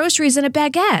bag of groceries and a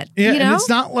baguette? Yeah, and it's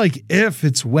not if,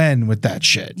 it's when with that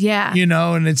shit. Yeah.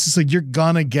 And it's just you're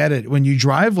going to get it when you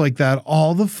drive like that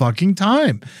all the fucking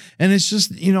time. And it's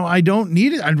just, I don't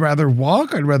need it. I'd rather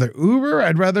walk. I'd rather Uber.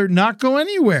 I'd rather not go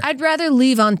anywhere. I'd rather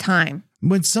leave on time.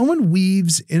 When someone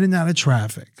weaves in and out of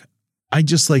traffic, I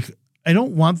just I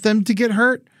don't want them to get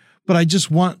hurt. but I just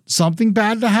want something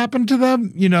bad to happen to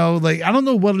them. You know, like, I don't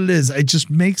know what it is. It just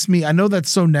makes me, I know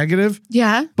that's so negative.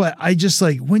 Yeah. But I just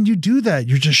like, when you do that,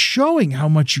 you're just showing how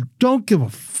much you don't give a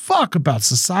fuck about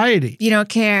society. You don't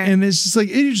care. And it's just like,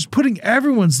 you're just putting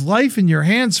everyone's life in your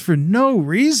hands for no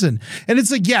reason. And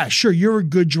it's like, yeah, sure, you're a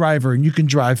good driver and you can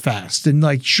drive fast. And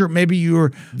like, sure, maybe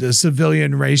you're the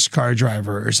civilian race car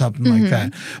driver or something like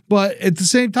that. But at the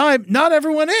same time, not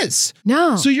everyone is.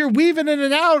 No. So you're weaving in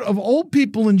and out of old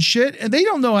people and shit, and they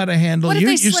don't know how to handle What you.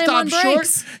 if they You slam stop on short.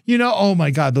 brakes? You know, oh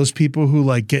my God, those people who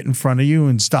like get in front of you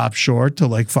and stop short to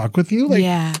like fuck with you. Like,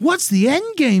 Yeah. what's the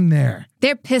end game there?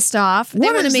 They're pissed off. They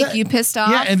What want to is make that? you pissed off.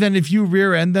 Yeah, and then if you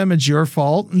rear end them, it's your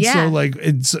fault. And Yeah. so like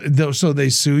so they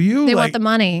sue you. They like, want the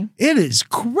money. It is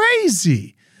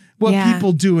crazy what Yeah.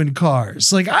 people do in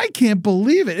cars. Like, I can't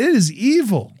believe it. It is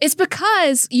evil. It's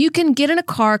because you can get in a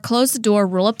car, close the door,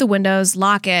 roll up the windows,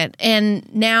 lock it, and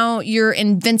now you're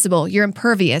invincible. You're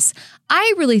impervious.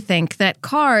 I really think that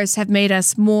cars have made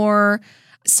us more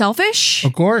selfish.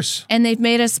 Of course. And they've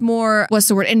made us more, what's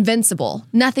the word, invincible.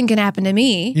 Nothing can happen to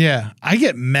me. Yeah. I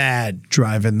get mad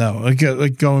driving though.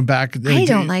 Like going back. I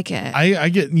don't like it. I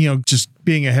get, just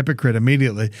being a hypocrite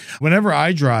immediately. Whenever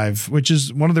I drive, which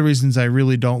is one of the reasons I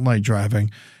really don't like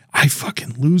driving, I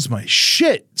fucking lose my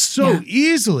shit so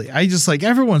easily. I just like,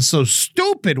 everyone's so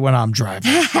stupid when I'm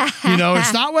driving.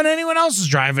 It's not when anyone else is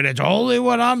driving. It's only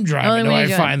when I'm driving do I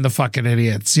find the fucking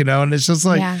idiots, and it's just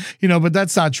like, but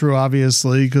that's not true,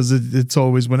 obviously, because it's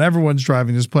always when everyone's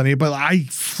driving, there's plenty, but I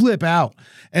flip out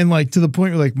and like to the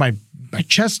point where like my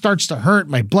chest starts to hurt,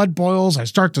 my blood boils, I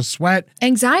start to sweat.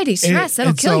 Anxiety, stress,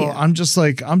 that'll kill you. I'm just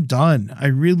like, I'm done. I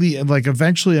really, like,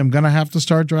 eventually I'm going to have to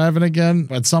start driving again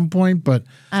at some point, but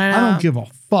I don't give a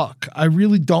fuck. I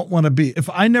really don't want to be. If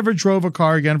I never drove a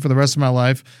car again for the rest of my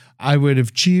life, I would have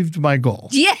achieved my goal.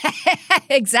 Yeah,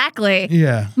 exactly.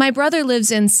 Yeah. My brother lives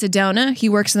in Sedona. He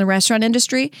works in the restaurant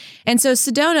industry. And so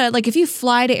Sedona, like if you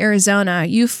fly to Arizona,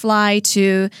 you fly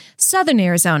to southern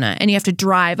Arizona and you have to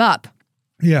drive up.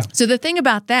 Yeah. So the thing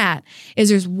about that is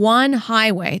there's one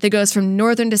highway that goes from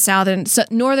northern to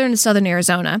southern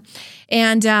Arizona,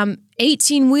 and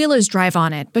 18-wheelers drive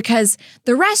on it because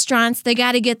the restaurants, they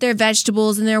got to get their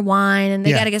vegetables and their wine and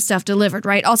they got to get stuff delivered,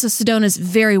 right? Also, Sedona's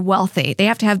very wealthy. They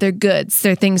have to have their goods,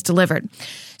 their things delivered.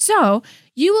 So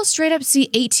you will straight up see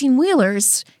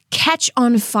 18-wheelers catch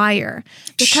on fire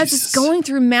because it's going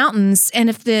through mountains, and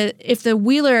if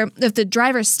the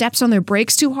driver steps on their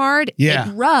brakes too hard,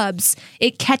 it rubs,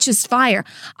 it catches fire.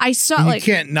 I saw and you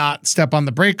can't not step on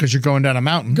the brake because you're going down a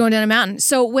mountain.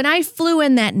 So when I flew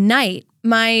in that night,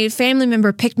 my family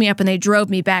member picked me up and they drove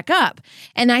me back up,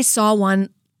 and I saw one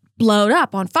blowed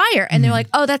up on fire, and they're like,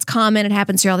 "Oh, that's common. It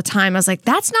happens here all the time." I was like,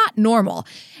 "That's not normal,"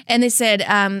 and they said,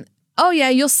 "Oh yeah,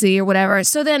 you'll see," or whatever.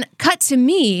 So then cut to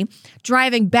me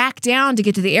driving back down to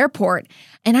get to the airport,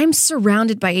 and I'm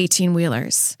surrounded by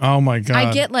 18-wheelers. Oh my God.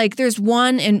 I get like, there's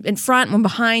one in front, one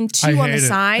behind, two on the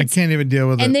sides. I can't even deal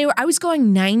with it. And I was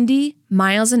going 90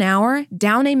 miles an hour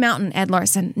down a mountain, Ed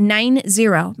Larson, 90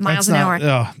 miles an hour.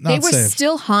 They were safe.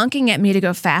 still honking at me to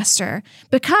go faster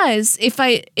because if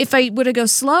I would have go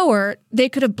slower, they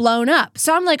could have blown up.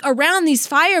 So I'm like around these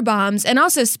fire bombs and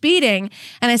also speeding.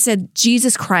 And I said,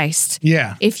 Jesus Christ.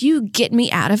 Yeah. If you get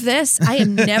me out of this, I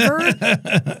am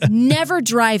never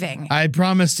driving. I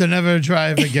promise to never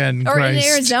drive again. Or Christ.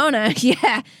 in Arizona.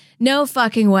 Yeah. No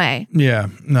fucking way. Yeah.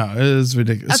 No, it is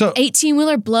ridiculous. So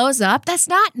 18-wheeler blows up. That's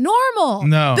not normal.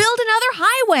 No. Build another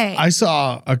highway. I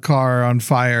saw a car on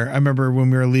fire. I remember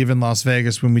when we were leaving Las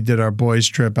Vegas, when we did our boys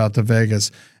trip out to Vegas,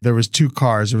 there was two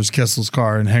cars. There was Kissel's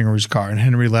car and Henry's car. And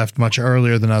Henry left much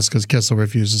earlier than us because Kissel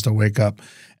refuses to wake up.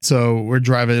 So we're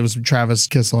driving. It was Travis,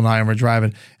 Kissel, and I, and we're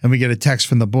driving. And we get a text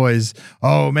from the boys.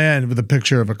 Oh, man, with a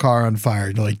picture of a car on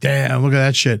fire. They're like, damn, look at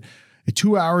that shit.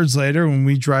 2 hours later, when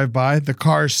we drive by, the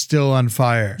car's still on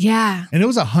fire. Yeah. And it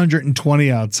was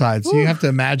 120 outside. So you have to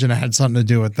imagine it had something to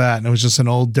do with that. And it was just an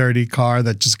old dirty car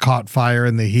that just caught fire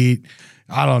in the heat.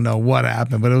 I don't know what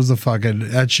happened, but it was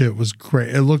that shit was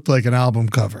crazy. It looked like an album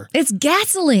cover. It's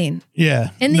gasoline. Yeah.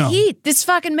 In the heat. This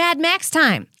fucking Mad Max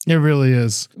time. It really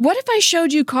is. What if I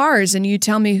showed you cars and you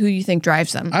tell me who you think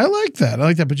drives them? I like that.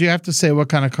 But you have to say what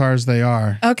kind of cars they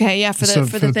are. Okay, yeah, for the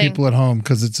thing. People at home,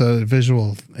 because it's a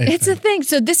visual thing. It's a thing.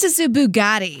 So this is a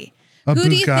Bugatti. Who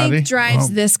do you think drives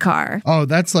this car? Oh,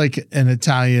 that's like an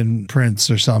Italian prince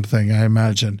or something, I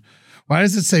imagine. Why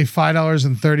does it say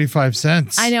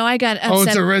 $5.35? I know, I got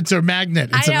upset. Oh, it's a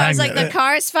magnet. I know, I was like, the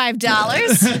car's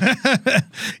 $5.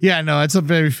 Yeah, no, it's a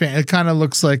very it kind of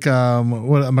looks like a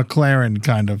McLaren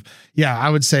kind of. Yeah, I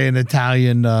would say an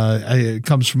Italian. It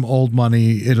comes from old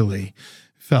money Italy.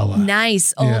 fella.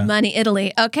 Nice. Old money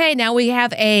Italy. Okay, now we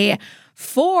have a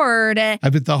Ford. I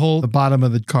bet the bottom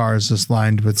of the car is just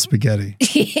lined with spaghetti.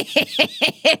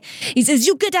 He says,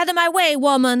 "You get out of my way,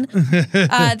 woman."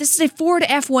 This is a Ford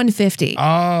F-150.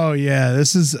 Oh, yeah.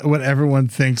 This is what everyone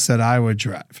thinks that I would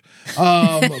drive.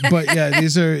 But yeah,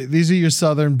 these are your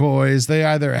Southern boys. They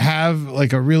either have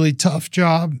like a really tough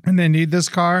job and they need this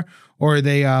car, or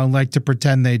they like to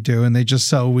pretend they do, and they just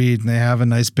sell weed and they have a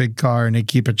nice big car and they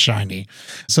keep it shiny.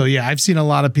 So yeah, I've seen a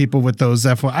lot of people with those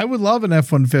F1. I would love an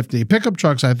F-150. Pickup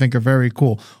trucks, I think, are very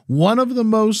cool. One of the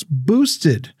most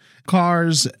boosted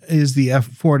cars is the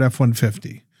Ford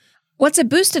F-150. What's a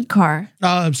boosted car?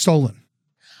 Stolen.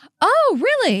 Oh,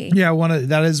 really? Yeah,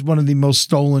 that is one of the most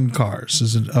stolen cars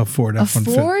is a Ford F-150.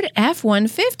 A Ford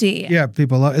F-150. Yeah,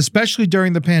 people love, especially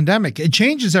during the pandemic. It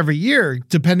changes every year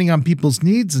depending on people's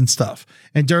needs and stuff.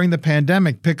 And during the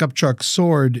pandemic, pickup trucks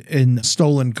soared in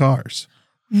stolen cars.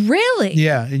 Really?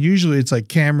 Yeah, and usually it's like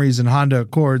Camrys and Honda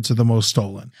Accords are the most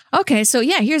stolen. Okay, so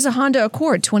yeah, here's a Honda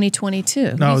Accord 2022.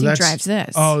 Who do you think drives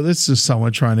this? Oh, this is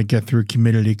someone trying to get through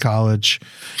community college.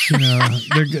 You know,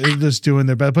 they're just doing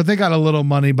their best, but they got a little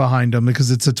money behind them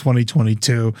because it's a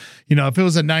 2022. You know, if it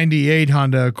was a 98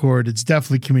 Honda Accord, it's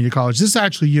definitely community college. This is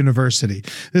actually university.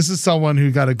 This is someone who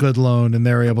got a good loan and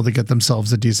they're able to get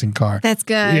themselves a decent car. That's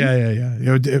good. Yeah.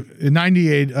 You know, a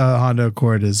 98 Honda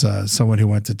Accord is someone who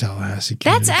went to Tallahassee.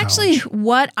 That's actually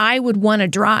what I would want to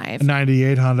drive. A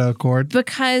 98 Honda Accord.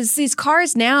 Because these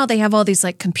cars now, they have all these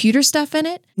like computer stuff in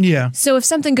it. Yeah. So if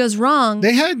something goes wrong.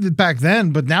 They had it back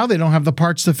then, but now they don't have the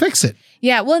parts to fix it.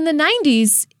 Yeah. Well, in the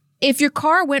 90s, if your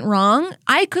car went wrong,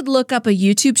 I could look up a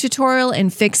YouTube tutorial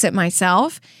and fix it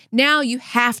myself. Now you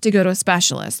have to go to a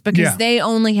specialist because they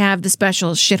only have the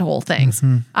special shithole things.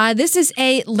 Mm-hmm. This is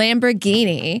a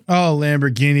Lamborghini. Oh,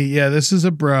 Lamborghini. Yeah, this is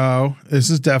a bro. This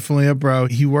is definitely a bro.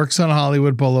 He works on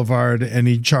Hollywood Boulevard and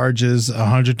he charges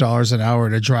 $100 an hour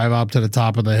to drive up to the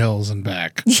top of the hills and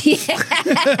back. Yeah.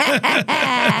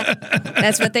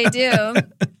 That's what they do.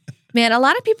 Man, a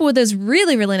lot of people with those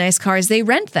really, really nice cars, they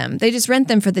rent them. They just rent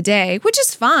them for the day, which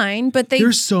is fine, but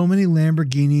there's so many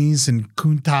Lamborghinis and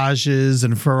Countages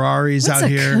and Ferraris out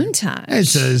here. What's a Countach?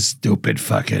 It's a stupid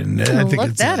fucking... I think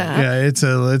look that up. Yeah, it's a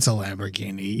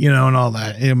Lamborghini, you know, and all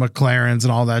that. McLarens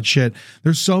and all that shit.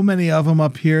 There's so many of them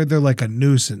up here. They're like a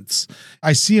nuisance.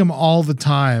 I see them all the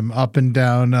time up and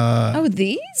down.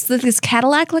 These? This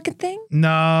Cadillac-looking thing?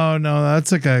 No,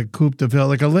 that's like a Coupe de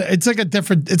Ville. It's like a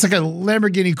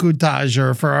Lamborghini Countach or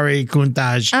a Ferrari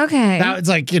Countach. Okay. Now it's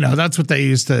like, you know, that's what they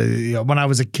used to, you know, when I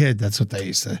was a kid, that's what they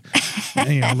used to,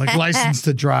 you know, like license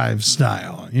to drive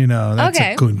style, you know, that's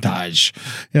a Countach,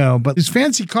 you know, but these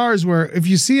fancy cars where if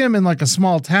you see them in like a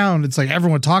small town, it's like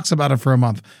everyone talks about it for a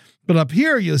month. But up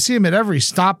here, you'll see them at every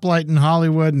stoplight in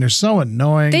Hollywood, and they're so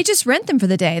annoying. They just rent them for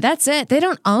the day. That's it. They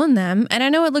don't own them. And I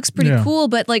know it looks pretty cool,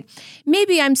 but like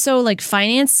maybe I'm so like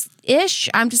finance-ish.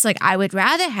 I'm just like, I would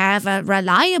rather have a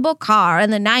reliable car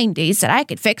in the 90s that I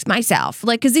could fix myself.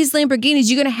 Like, because these Lamborghinis,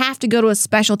 you're going to have to go to a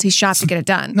specialty shop to get it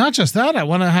done. Not just that. I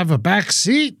want to have a back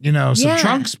seat, you know, some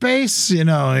trunk space. You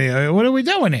know, what are we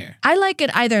doing here? I like it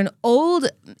either an old,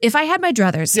 if I had my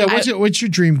druthers. Yeah, what's your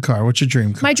dream car? What's your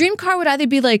dream car? My dream car would either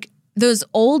be like those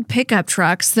old pickup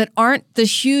trucks that aren't the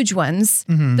huge ones,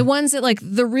 the ones that like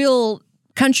the real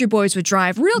country boys would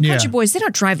drive. Real country boys, they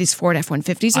don't drive these Ford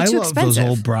F-150s. They're too expensive. I love those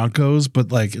old Broncos,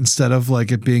 but like instead of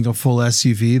like it being a full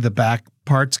SUV, the back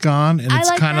part's gone and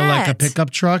it's kind of like a pickup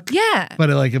truck. Yeah. But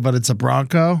it's a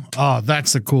Bronco. Oh,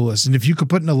 that's the coolest. And if you could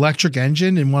put an electric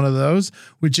engine in one of those,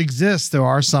 which exists, there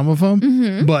are some of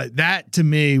them, but that to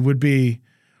me would be,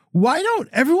 why don't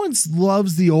everyone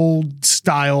loves the old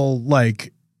style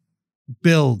like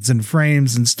builds and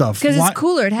frames and stuff because it's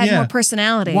cooler. It had more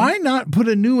personality. Why not put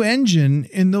a new engine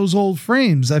in those old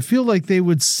frames? I feel like they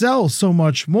would sell so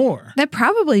much more. They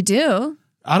probably do.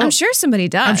 I'm sure somebody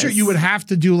does. I'm sure you would have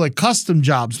to do like custom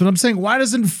jobs, but I'm saying, why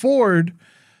doesn't Ford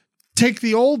take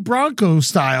the old Bronco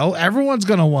style? Everyone's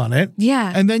going to want it.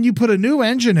 Yeah. And then you put a new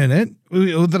engine in it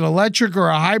with an electric or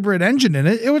a hybrid engine in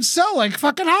it. It would sell like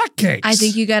fucking hotcakes. I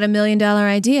think you got $1 million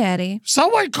idea, Eddie.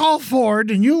 Someone call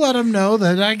Ford and you let them know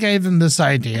that I gave them this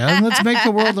idea and let's make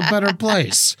the world a better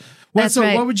place. Right.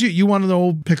 What would you want an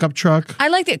old pickup truck? I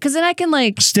like it because then I can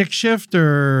like stick shift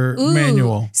or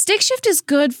manual. Stick shift is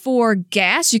good for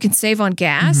gas. You can save on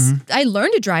gas. I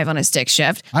learned to drive on a stick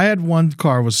shift. I had one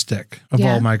car with stick of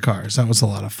all my cars. That was a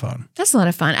lot of fun. That's a lot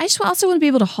of fun. I just also want to be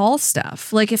able to haul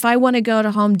stuff. Like if I want to go to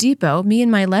Home Depot, me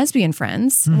and my lesbian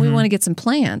friends, we want to get some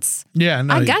plants. Yeah,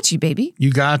 no, I got you, baby.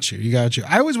 You got you.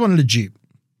 I always wanted a Jeep.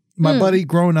 My buddy,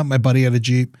 growing up, my buddy had a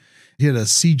Jeep. He had a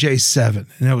CJ7,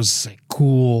 and it was like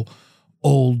cool.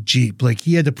 old Jeep. Like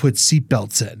he had to put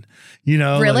seatbelts in. You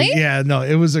know, really? Like, yeah, no,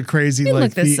 it was a crazy. Let me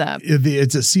like look this up.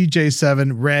 It's a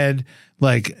CJ7 red,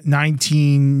 like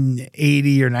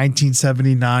 1980 or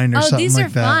 1979 or something like that. Oh, these are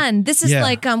fun. This is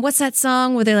like what's that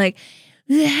song where they're like,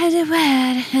 it's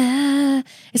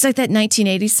like that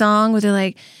 1980 song where they're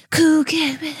like, cool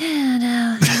cat.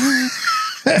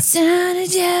 Boys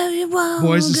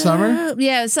of Summer?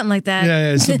 Yeah, something like that.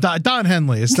 Yeah. So Don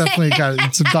Henley. It's definitely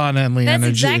got some Don Henley That's energy.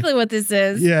 exactly what this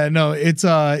is. Yeah, no, it's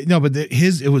no, but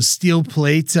it was steel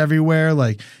plates everywhere.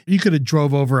 Like you could have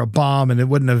drove over a bomb and it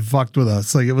wouldn't have fucked with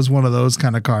us. Like it was one of those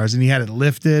kind of cars, and he had it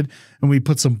lifted, and we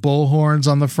put some bull horns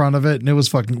on the front of it, and it was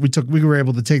fucking. We were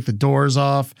able to take the doors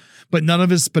off, but none of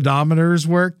his speedometers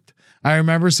worked. I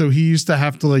remember, so he used to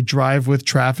have to like drive with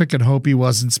traffic and hope he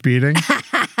wasn't speeding.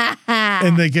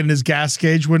 And like, and his gas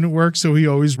gauge wouldn't work, so he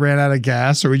always ran out of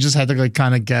gas, or he just had to like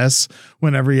kind of guess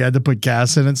whenever he had to put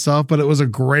gas in and stuff. But it was a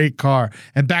great car.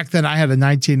 And back then I had a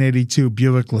 1982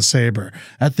 Buick LeSabre.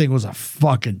 That thing was a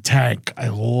fucking tank. I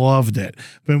loved it.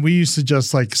 But we used to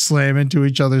just like slam into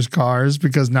each other's cars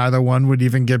because neither one would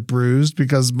even get bruised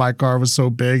because my car was so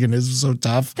big and his was so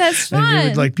tough. That's fun. And we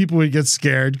would, like, people would get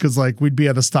scared because like we'd be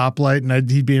at a stoplight and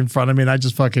he'd be in front of me and I'd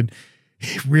just fucking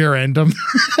rear end him.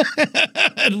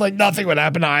 And like nothing would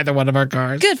happen to either one of our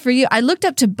cars. Good for you. I looked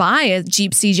up to buy a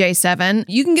Jeep CJ7.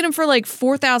 You can get them for like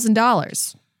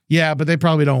 $4,000. Yeah, but they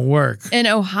probably don't work. In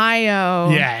Ohio.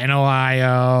 Yeah, in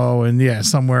Ohio and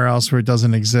somewhere else where it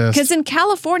doesn't exist. Because in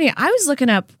California, I was looking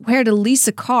up where to lease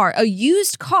a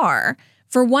used car,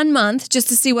 for 1 month just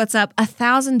to see what's up.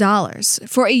 $1,000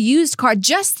 for a used car,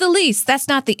 just the lease. That's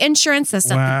not the insurance. That's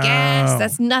not the gas.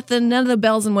 That's nothing. None of the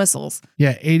bells and whistles.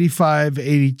 Yeah, 85,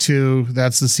 82.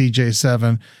 That's the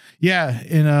CJ7. Yeah,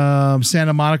 in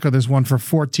Santa Monica, there's one for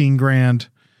 $14,000,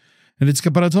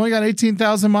 and but it's only got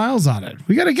 18,000 miles on it.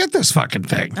 We got to get this fucking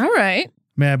thing. All right.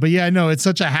 Man, but yeah, I know it's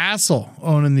such a hassle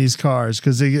owning these cars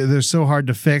because they're so hard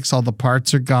to fix. All the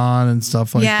parts are gone and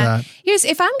stuff like that.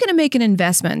 If I'm going to make an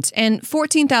investment, and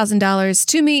 $14,000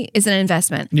 to me is an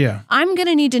investment. Yeah. I'm going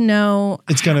to need to know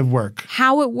it's going to work.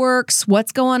 How it works,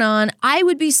 what's going on. I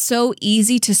would be so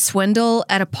easy to swindle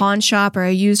at a pawn shop or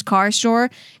a used car store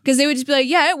because they would just be like,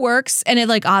 yeah, it works. And it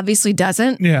like obviously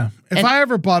doesn't. Yeah. If I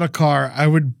ever bought a car, I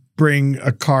would bring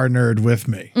a car nerd with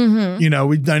me. Mm-hmm. You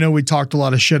know, I know we talked a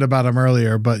lot of shit about them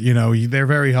earlier, but you know, they're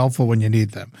very helpful when you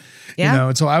need them. Yeah. You know,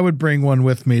 and so I would bring one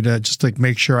with me to just like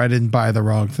make sure I didn't buy the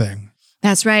wrong thing.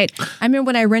 That's right. I remember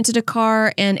when I rented a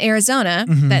car in Arizona,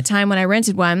 that time when I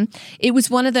rented one, it was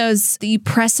one of those that you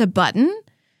press a button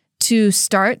to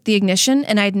start the ignition,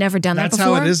 and I'd never done that before.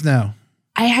 That's how it is now.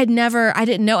 I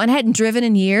didn't know, and I hadn't driven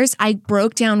in years. I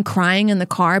broke down crying in the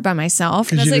car by myself.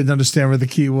 Because you didn't understand where the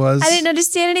key was? I didn't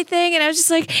understand anything, and I was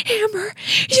just like, Amber,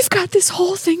 you've got this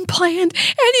whole thing planned,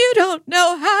 and you don't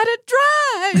know how to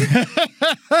drive. You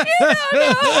don't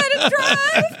know how to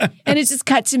drive. And it just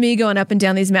cut to me going up and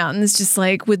down these mountains, just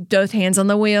like with both hands on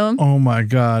the wheel. Oh, my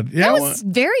God. Yeah, that was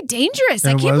very dangerous.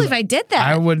 I can't believe I did that.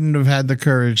 I wouldn't have had the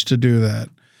courage to do that.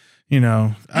 You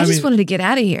know, I just wanted to get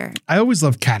out of here. I always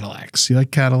love Cadillacs. You like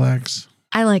Cadillacs?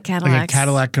 I like Cadillacs. Like a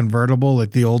Cadillac convertible,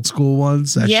 like the old school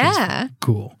ones. That's just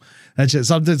cool. That's just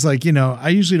something. It's like, you know, I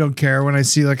usually don't care when I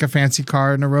see like a fancy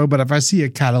car in the road, but if I see a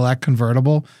Cadillac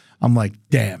convertible, I'm like,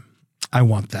 damn, I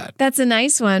want that. That's a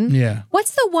nice one. Yeah.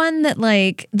 What's the one that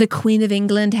like the Queen of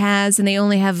England has and they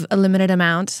only have a limited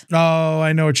amount? Oh,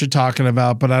 I know what you're talking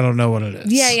about, but I don't know what it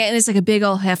is. Yeah. And it's like a big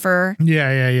old heifer.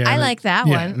 Yeah. I like that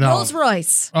one. No. Rolls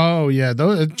Royce. Oh, yeah.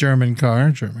 German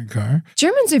car.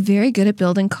 Germans are very good at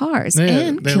building cars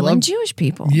and killing Jewish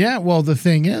people. Yeah. Well, the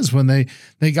thing is, when they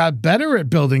got better at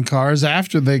building cars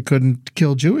after they couldn't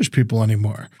kill Jewish people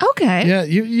anymore. Okay. Yeah.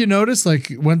 You notice,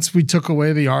 like, once we took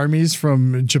away the armies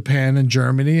from Japan and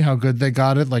Germany, how good they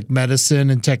got it, like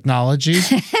medicine and technology.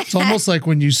 It's almost like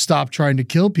when you stop trying to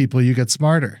kill people, you get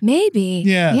smarter. Maybe.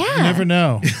 Yeah. You never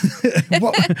know.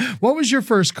 What was your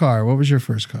first car?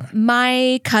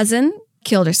 My cousin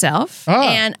killed herself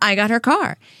and I got her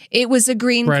car. It was a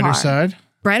green car.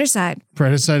 Brighter side.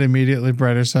 Immediately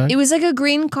brighter side. It was like a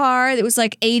green car that was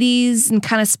like 80s and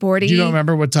kind of sporty. You don't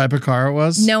remember what type of car it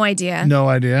was? No idea. And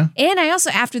I also,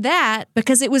 after that,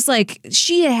 because it was like,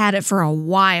 she had it for a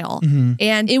while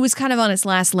and it was kind of on its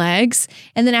last legs.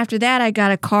 And then after that, I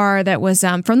got a car that was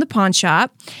from the pawn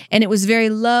shop and it was very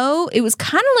low. It was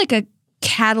kind of like a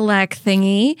Cadillac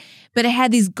thingy, but it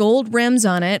had these gold rims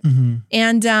on it.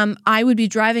 And I would be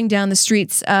driving down the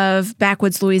streets of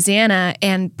backwoods Louisiana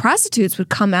and prostitutes would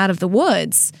come out of the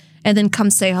woods and then come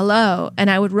say hello. And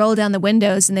I would roll down the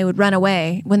windows and they would run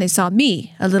away when they saw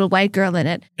me, a little white girl in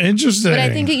it. Interesting. But I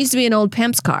think it used to be an old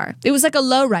pimp's car. It was like a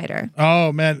lowrider.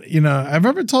 Oh, man. I've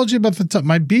ever told you about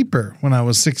my beeper when I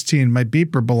was 16. My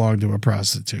beeper belonged to a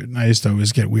prostitute. And I used to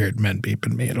always get weird men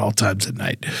beeping me at all times at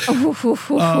night.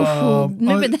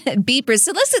 Remember that beepers.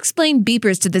 So let's explain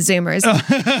beepers to the Zoomers.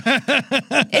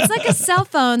 It's like a cell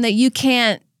phone that you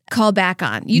can't call back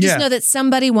on. You just know that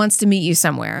somebody wants to meet you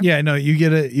somewhere. Yeah, no,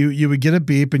 you would get a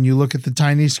beep and you look at the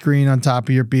tiny screen on top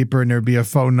of your beeper and there'd be a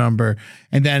phone number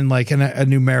and then like a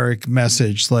numeric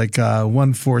message like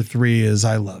 143 is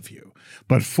I love you.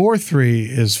 But 43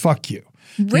 is fuck you.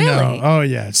 Really? Oh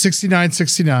yeah.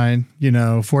 6969,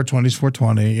 420 is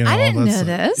 420. I didn't know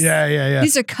this. Yeah.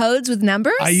 These are codes with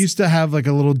numbers? I used to have like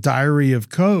a little diary of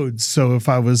codes. So if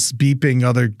I was beeping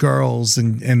other girls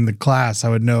in the class, I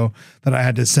would know that I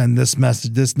had to send this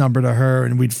message, this number to her,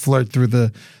 and we'd flirt through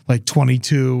the like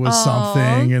 22 was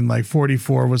something and like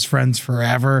 44 was friends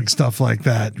forever, stuff like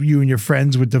that. You and your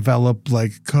friends would develop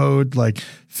like code, like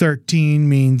 13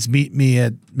 means meet me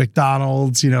at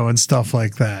McDonald's, and stuff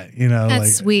like that, That's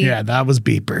like, sweet. Yeah, that was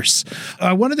beepers.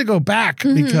 I wanted to go back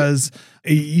because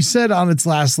you said on its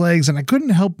last legs, and I couldn't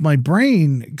help my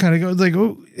brain kind of go like,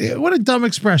 oh, what a dumb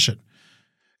expression.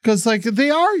 Because like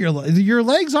they are your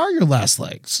legs are your last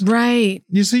legs. Right.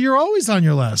 You're always on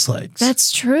your last legs.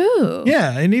 That's true.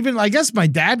 Yeah. And even, I guess my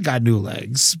dad got new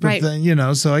legs, but right.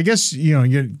 then, so I guess,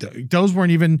 those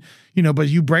weren't even, but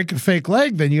you break a fake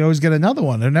leg, then you always get another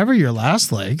one. They're never your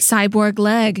last legs. Cyborg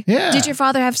leg. Yeah. Did your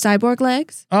father have cyborg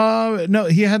legs? No,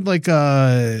 he had like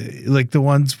the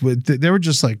ones they were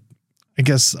just like, I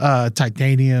guess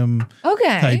titanium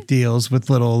type deals with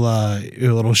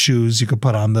little shoes you could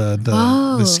put on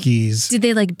the skis. Did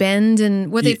they like bend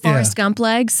and were they Forrest Gump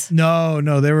legs? No,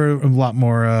 they were a lot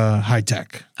more high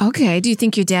tech. Okay. Do you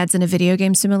think your dad's in a video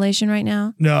game simulation right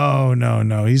now? No.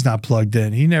 He's not plugged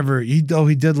in. He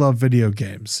did love video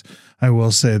games. I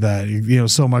will say that,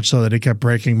 so much so that he kept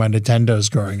breaking my Nintendos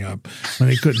growing up when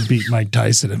he couldn't beat Mike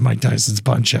Tyson and Mike Tyson's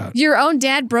Punch-Out. Your own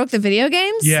dad broke the video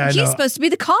games? Yeah, He's supposed to be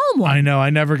the calm one. I know.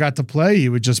 I never got to play. He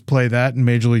would just play that in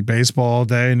Major League Baseball all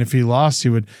day. And if he lost, he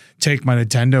would take my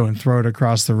Nintendo and throw it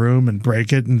across the room and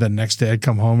break it. And the next day I'd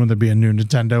come home and there'd be a new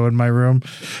Nintendo in my room.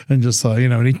 And just,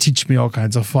 and he'd teach me all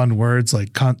kinds of fun words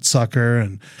like cunt sucker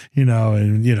and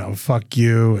fuck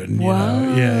you. And,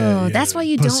 Whoa, that's why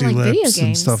you don't like video games.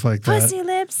 And stuff like that. Pussy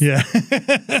lips. Yeah.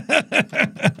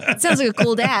 Sounds like a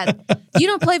cool dad. You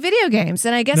don't play video games,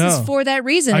 and I guess it's for that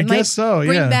reason. I guess so.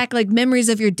 Bring back like memories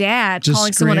of your dad just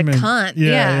calling screaming. someone a cunt.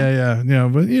 Yeah.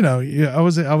 But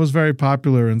I was very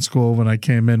popular in school when I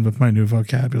came in with my new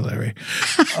vocabulary.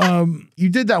 You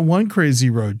did that one crazy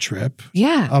road trip.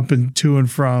 Yeah. Up to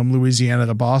and from Louisiana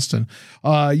to Boston.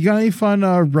 You got any fun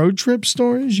road trip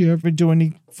stories? You ever do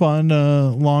any fun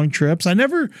long trips? I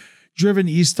never driven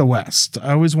east to west.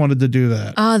 I always wanted to do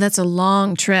that. Oh, that's a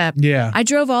long trip. Yeah. I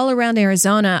drove all around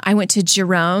Arizona. I went to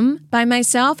Jerome by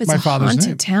myself. It's my a haunted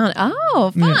name. town.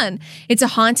 Oh, fun. Yeah. It's a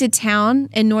haunted town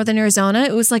in northern Arizona.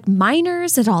 It was like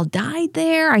miners that all died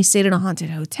there. I stayed in a haunted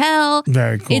hotel.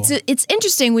 Very cool. It's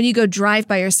interesting when you go drive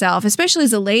by yourself, especially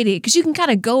as a lady, because you can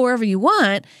kind of go wherever you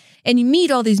want and you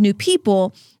meet all these new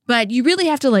people. But you really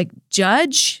have to like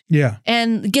judge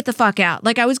and get the fuck out.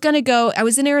 Like I was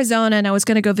in Arizona and I was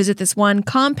going to go visit this one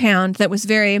compound that was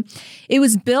it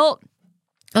was built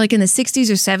like in the 60s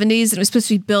or 70s. And it was supposed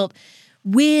to be built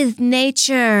with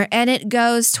nature and it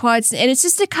goes towards, and it's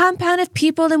just a compound of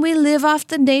people and we live off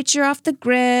the nature, off the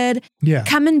grid. Yeah.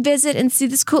 Come and visit and see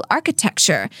this cool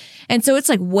architecture. And so it's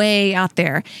like way out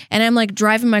there. And I'm like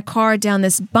driving my car down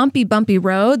this bumpy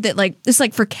road that like, it's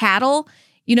like for cattle.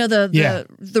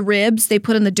 The ribs they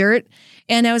put in the dirt.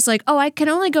 And I was like, I can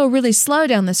only go really slow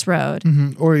down this road.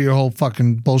 Mm-hmm. Or your whole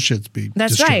fucking bullshit's be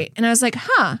That's destroyed. right. And I was like,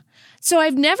 So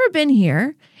I've never been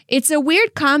here. It's a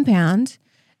weird compound.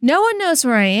 No one knows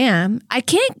where I am. I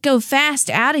can't go fast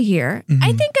out of here. Mm-hmm.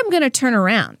 I think I'm going to turn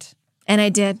around. And I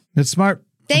did. It's smart.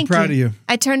 I'm proud of you.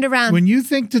 I turned around. When you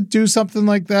think to do something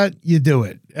like that, you do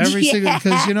it. Every single,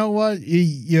 because you know what?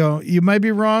 You might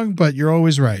be wrong, but you're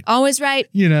always right. Always right.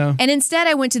 And instead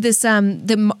I went to this,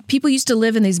 the people used to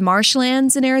live in these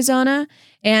marshlands in Arizona.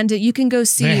 And you can go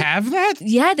see. They have that?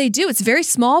 Yeah, they do. It's a very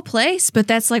small place, but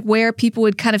that's like where people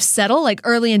would kind of settle, like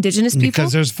early indigenous people.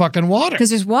 Because there's fucking water.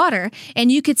 Because there's water.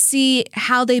 And you could see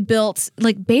how they built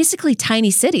like basically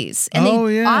tiny cities. And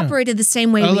they operated the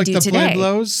same way we like do the today.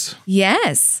 Pueblos?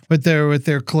 Yes. With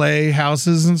their clay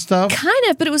houses and stuff? Kind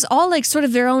of, but it was all like sort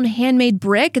of their own handmade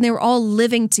brick, and they were all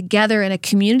living together in a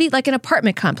community, like an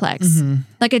apartment complex,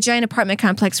 like a giant apartment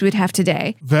complex we'd have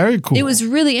today. Very cool. It was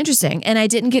really interesting, and I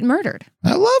didn't get murdered.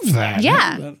 I love that.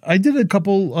 Yeah. I did a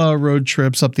couple road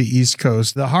trips up the East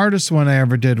Coast. The hardest one I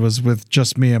ever did was with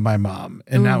just me and my mom,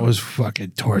 and that was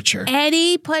fucking torture.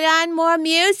 Eddie, put on more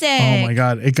music. Oh my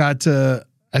God.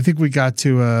 I think we got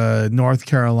to North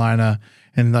Carolina,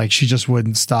 and like she just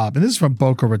wouldn't stop. And this is from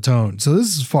Boca Raton. So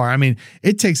this is far. I mean,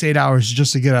 it takes 8 hours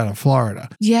just to get out of Florida.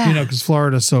 Yeah. You know, because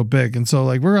Florida's so big. And so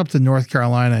like we're up to North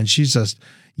Carolina, and she's just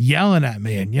yelling at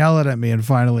me. And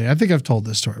finally, I think I've told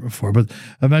this story before, but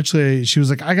eventually she was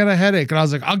like, I got a headache. And I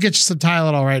was like, I'll get you some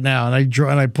Tylenol right now.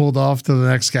 And I pulled off to the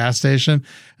next gas station,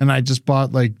 and I just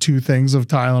bought like 2 things of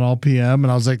Tylenol PM.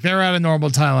 And I was like, they're out of normal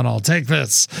Tylenol. Take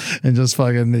this. And just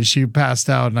fucking, she passed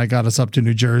out, and I got us up to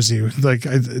New Jersey. Like,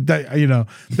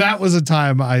 that was a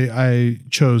time I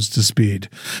chose to speed.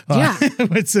 Yeah.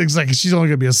 It's like, she's only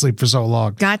going to be asleep for so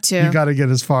long. Got to. You got to get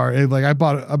as far. Like I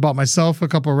bought myself a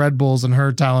couple of Red Bulls and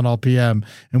her Tylenol PM,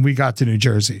 and we got to New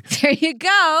Jersey. There you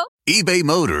go. eBay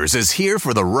Motors is here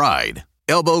for the ride.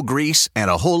 Elbow grease and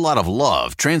a whole lot of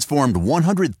love transformed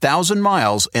 100,000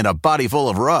 miles and a body full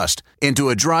of rust into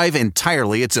a drive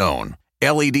entirely its own.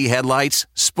 LED headlights,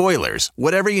 spoilers,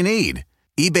 whatever you need.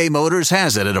 eBay Motors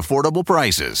has it at affordable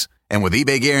prices. And with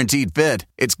eBay Guaranteed Fit,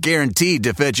 it's guaranteed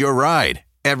to fit your ride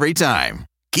every time.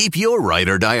 Keep your ride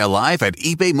or die alive at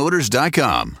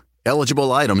ebaymotors.com.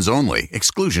 Eligible items only.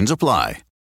 Exclusions apply.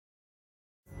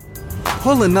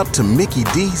 Pulling up to Mickey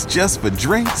D's just for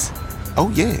drinks?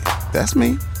 Oh yeah, that's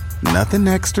me. Nothing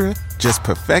extra, just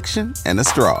perfection and a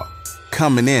straw.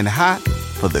 Coming in hot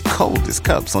for the coldest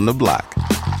cups on the block.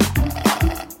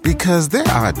 Because there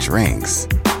are drinks.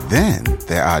 Then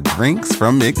there are drinks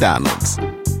from McDonald's.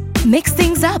 Mix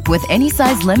things up with any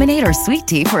size lemonade or sweet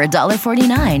tea for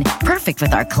 $1.49. Perfect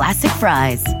with our classic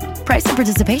fries. Price and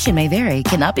participation may vary.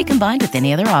 Cannot be combined with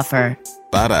any other offer.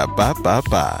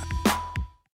 Ba-da-ba-ba-ba.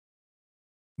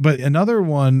 But another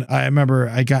one, I remember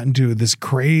I got into this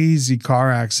crazy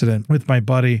car accident with my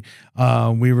buddy.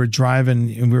 We were driving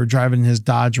his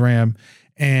Dodge Ram,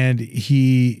 and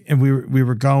we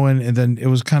were going, and then it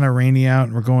was kind of rainy out,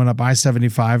 and we're going up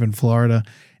I-75 in Florida,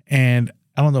 and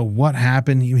I don't know what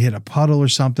happened. He hit a puddle or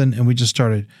something,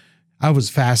 and I was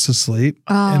fast asleep,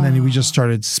 and then we just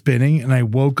started spinning, and I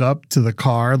woke up to the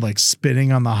car like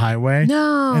spinning on the highway.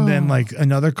 No. And then like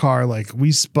another car, like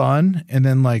we spun, and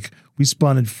then like we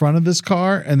spun in front of this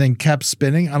car and then kept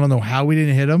spinning. I don't know how we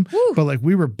didn't hit him, but like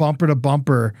we were bumper to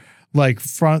bumper, like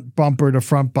front bumper to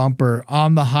front bumper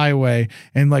on the highway,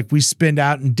 and like we spinned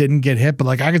out and didn't get hit, but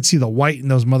like I could see the white in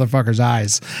those motherfuckers'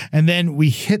 eyes. And then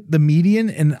we hit the median,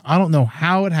 and I don't know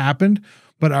how it happened,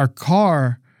 but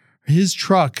his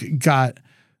truck got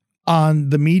on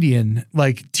the median,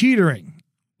 like teetering,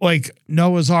 like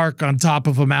Noah's Ark on top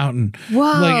of a mountain. Whoa.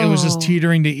 Like it was just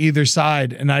teetering to either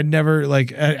side. And I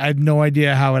had no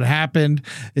idea how it happened.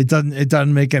 It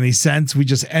doesn't make any sense. We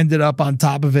just ended up on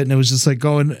top of it, and it was just like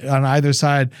going on either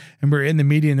side, and we're in the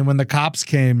median. And when the cops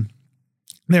came,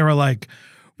 they were like,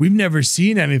 we've never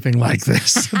seen anything like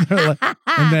this.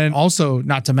 And then also,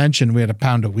 not to mention, we had a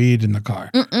pound of weed in the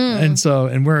car.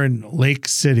 And we're in Lake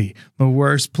City, the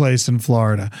worst place in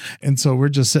Florida. And so we're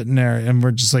just sitting there, and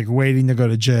we're just like waiting to go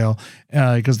to jail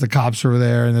because the cops were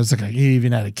there, and there's like he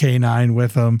even had a K9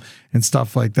 with him and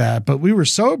stuff like that. But we were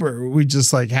sober. We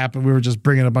just we were just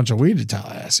bringing a bunch of weed to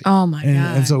Tallahassee. Oh my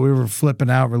God. And so we were flipping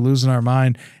out. We're losing our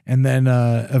mind. And then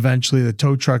eventually the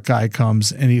tow truck guy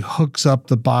comes, and he hooks up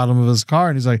the bottom of his car,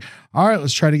 and he's like, all right,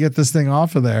 let's try to get this thing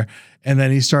off of there. And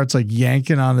then he starts like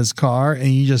yanking on his car, and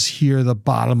you just hear the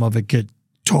bottom of it get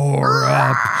tore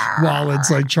up while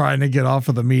it's like trying to get off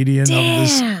of the median. Damn. Of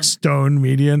this stone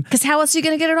median. Because how else are you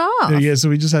going to get it off? Yeah, so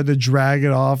we just had to drag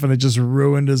it off, and it just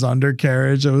ruined his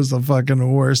undercarriage. It was the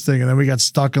fucking worst thing. And then we got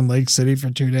stuck in Lake City for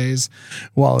 2 days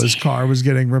while his car was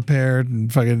getting repaired,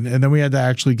 and then we had to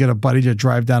actually get a buddy to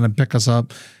drive down and pick us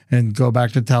up and go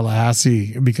back to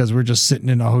Tallahassee because we're just sitting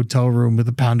in a hotel room with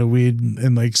a pound of weed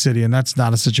in Lake City, and that's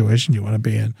not a situation you want to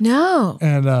be in. No.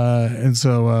 And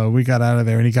so we got out of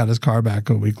there, and he got his car back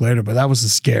a week later, but that was a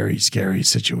scary, scary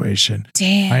situation.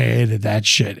 Damn. I hated that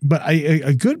shit. But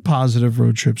a good positive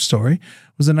road trip story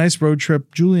was a nice road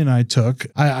trip Julie and I took.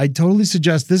 I totally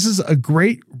suggest this is a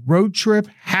great road trip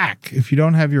hack. If you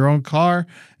don't have your own car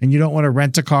and you don't want to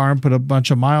rent a car and put a bunch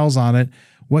of miles on it,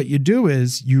 what you do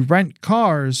is you rent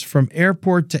cars from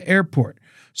airport to airport.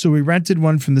 So we rented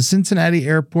one from the Cincinnati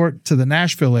airport to the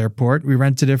Nashville airport. We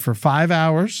rented it for 5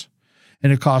 hours,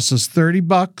 and it cost us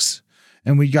 $30.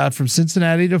 And we got from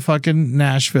Cincinnati to fucking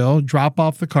Nashville, drop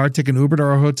off the car, take an Uber to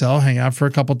our hotel, hang out for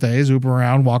a couple days, Uber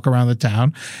around, walk around the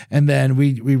town. And then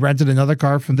we rented another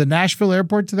car from the Nashville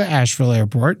airport to the Asheville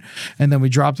airport. And then we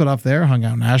dropped it off there, hung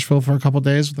out in Asheville for a couple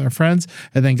days with our friends,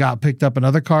 and then picked up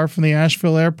another car from the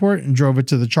Asheville airport and drove it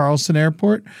to the Charleston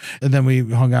airport. And then we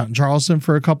hung out in Charleston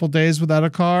for a couple days without a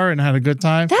car and had a good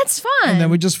time. That's fun. And then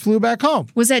we just flew back home.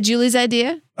 Was that Julie's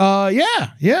idea?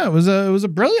 Yeah, it was a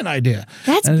brilliant idea.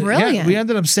 That's brilliant. Yeah, we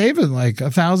ended up saving like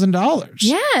 $1,000.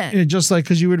 Yeah, just like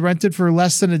because you would rent it for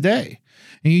less than a day,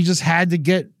 and you just had to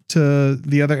get to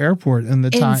the other airport in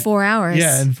time 4 hours.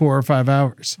 Yeah, in 4 or 5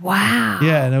 hours. Wow.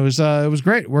 Yeah, and it was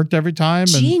great. It worked every time.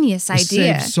 Genius and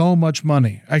idea. Saved so much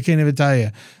money. I can't even tell you.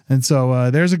 And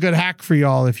so there's a good hack for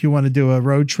y'all if you want to do a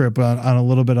road trip on a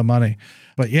little bit of money.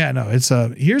 But yeah, no, it's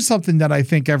here's something that I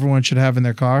think everyone should have in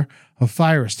their car: a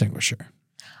fire extinguisher.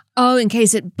 Oh, in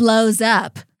case it blows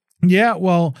up. Yeah,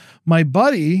 well, my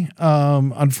buddy,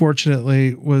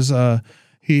 unfortunately, was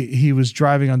he was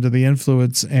driving under the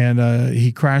influence and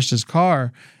he crashed his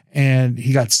car and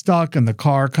he got stuck and the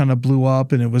car kind of blew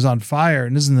up and it was on fire.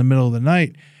 And this is in the middle of the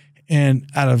night. And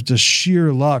out of just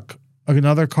sheer luck,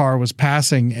 another car was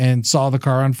passing and saw the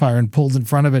car on fire and pulled in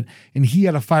front of it. And he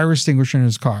had a fire extinguisher in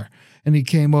his car. And he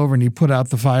came over and he put out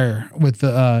the fire with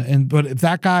the but if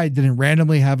that guy didn't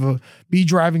randomly be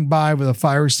driving by with a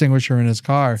fire extinguisher in his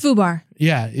car, FUBAR.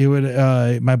 Yeah, it would.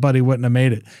 My buddy wouldn't have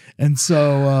made it, and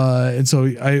so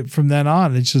I from then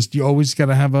on, it's just you always got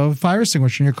to have a fire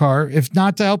extinguisher in your car, if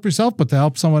not to help yourself, but to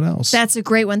help someone else. That's a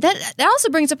great one. That also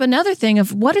brings up another thing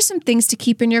of what are some things to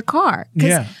keep in your car?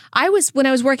 Because when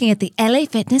I was working at the LA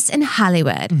Fitness in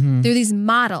Hollywood, there were these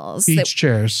models, beach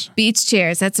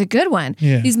chairs. That's a good one.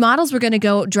 Yeah. These models were going to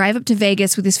go drive up to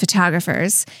Vegas with these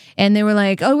photographers, and they were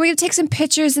like, "Oh, we're going to take some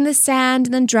pictures in the sand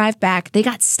and then drive back." They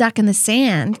got stuck in the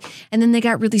sand, and then they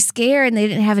got really scared and they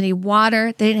didn't have any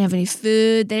water. They didn't have any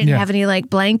food. They didn't have any like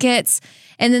blankets.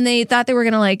 And then they thought they were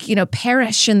going to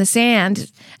perish in the sand.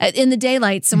 In the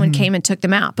daylight, someone came and took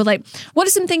them out. But like, what are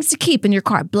some things to keep in your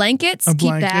car? Blankets?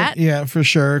 Keep that. Yeah, for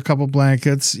sure. A couple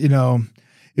blankets,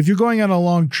 If you're going on a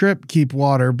long trip, keep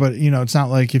water, but it's not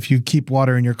like if you keep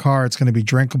water in your car, it's going to be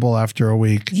drinkable after a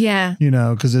week. Yeah.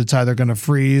 Because it's either going to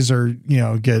freeze or,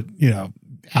 get,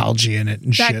 algae in it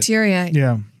and bacteria. Shit.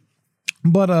 Yeah.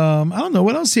 But I don't know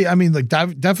what else. I mean, like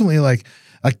definitely like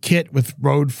a kit with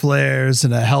road flares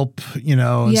and a help,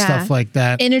 and stuff like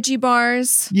that. Energy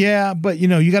bars. Yeah, but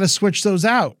you got to switch those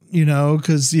out,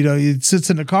 because it sits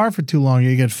in the car for too long,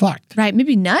 you get fucked. Right?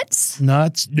 Maybe nuts.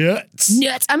 Nuts.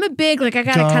 I'm a big I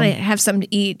gotta kind of have something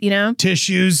to eat.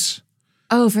 Tissues.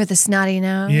 Oh, for the snotty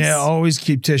nose. Yeah, always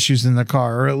keep tissues in the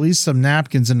car, or at least some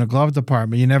napkins in the glove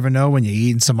department. You never know when you're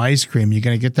eating some ice cream, you're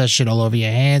going to get that shit all over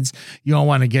your hands. You don't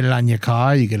want to get it on your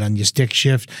car. You get on your stick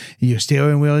shift, your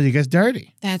steering wheel, you get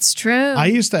dirty. That's true. I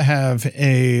used to have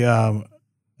a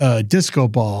disco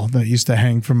ball that used to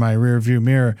hang from my rear view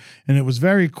mirror, and it was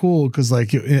very cool because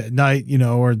like at night,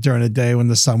 or during the day when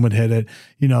the sun would hit it,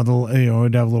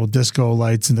 it'd have little disco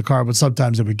lights in the car, but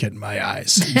sometimes it would get in my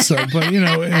eyes. So, but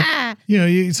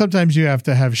sometimes you have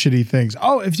to have shitty things.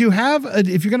 Oh, if you're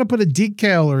going to put a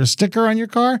decal or a sticker on your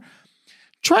car,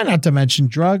 try not to mention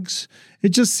drugs. It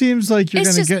just seems like you're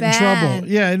going to get in trouble.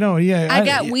 Yeah, I know. Yeah, I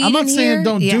got weed. I'm not saying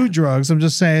don't do drugs. I'm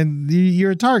just saying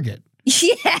you're a target.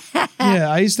 Yeah. Yeah,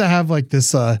 I used to have like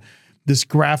this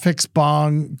graphics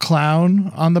bong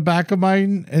clown on the back of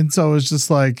mine, and so it was just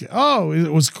like, oh,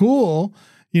 it was cool,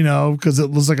 because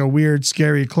it was like a weird,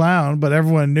 scary clown, but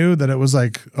everyone knew that it was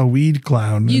like a weed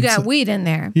clown. You got weed in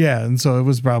there. Yeah, and so it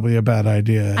was probably a bad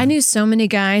idea. I knew so many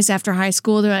guys after high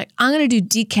school, they're like, I'm going to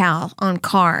do decal on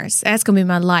cars. That's going to be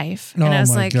my life. And I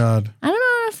was like, God. I don't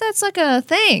know if that's like a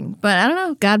thing, but I don't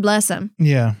know. God bless them.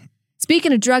 Yeah.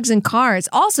 Speaking of drugs and cars,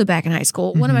 also back in high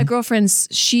school, one of my girlfriends,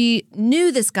 she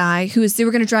knew this guy they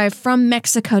were going to drive from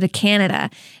Mexico to Canada,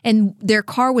 and their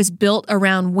car was built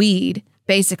around weed,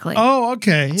 basically. Oh,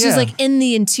 okay. Yeah. So it was like in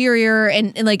the interior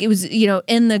and like it was,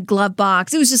 in the glove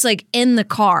box. It was just like in the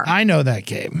car. I know that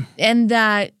game. And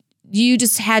that you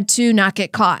just had to not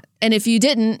get caught. And if you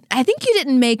didn't, I think you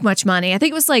didn't make much money. I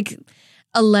think it was like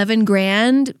 11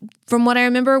 grand from what I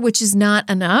remember, which is not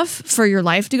enough for your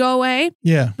life to go away.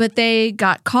 Yeah. But they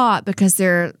got caught because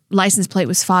their license plate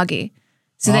was foggy.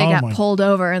 So they got pulled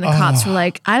over and the cops were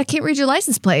like, I can't read your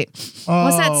license plate.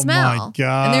 What's that smell? My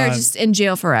God. And they were just in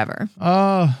jail forever.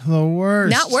 Oh, the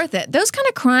worst. Not worth it. Those kind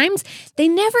of crimes, they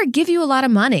never give you a lot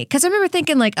of money. Because I remember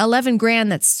thinking like 11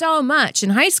 grand, that's so much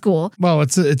in high school. Well,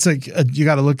 it's like you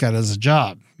got to look at it as a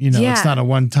job. It's not a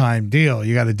one-time deal.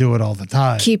 You got to do it all the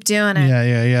time. Keep doing it.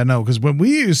 Yeah. No, because when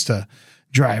we used to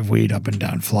drive weed up and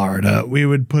down Florida, we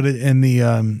would put it in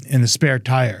a spare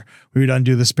tire. We would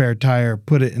undo the spare tire,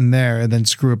 put it in there, and then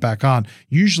screw it back on,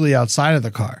 usually outside of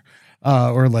the car.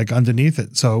 Or like underneath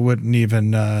it, so it wouldn't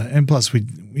even. And plus, we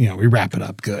wrap it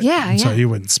up good, so you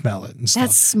wouldn't smell it and stuff.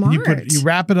 That's smart. And you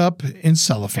wrap it up in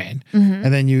cellophane,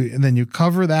 and then you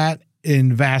cover that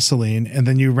in Vaseline, and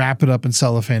then you wrap it up in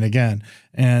cellophane again,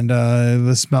 and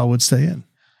the smell would stay in.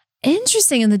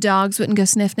 Interesting. And the dogs wouldn't go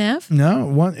sniff naff?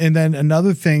 No. And then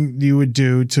another thing you would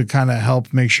do to kind of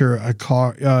help make sure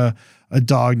a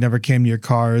dog never came to your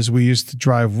car is we used to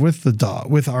drive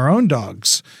with our own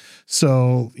dogs.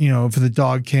 So, if the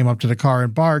dog came up to the car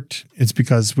and barked, it's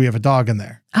because we have a dog in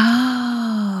there.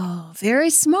 Oh, very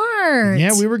smart.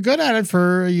 Yeah, we were good at it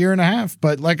for a year and a half.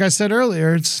 But like I said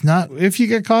earlier, it's not if you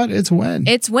get caught, it's when.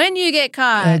 It's when you get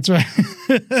caught. That's right.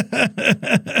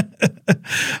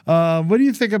 What do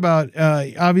you think about,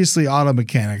 obviously auto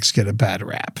mechanics get a bad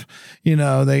rap. They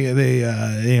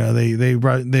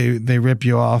rip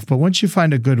you off. But once you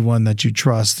find a good one that you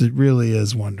trust, it really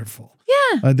is wonderful.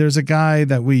 Yeah. There's a guy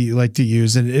that we like to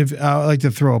use, and I like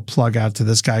to throw a plug out to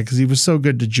this guy because he was so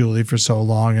good to Julie for so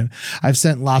long, and I've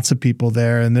sent lots of people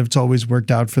there, and it's always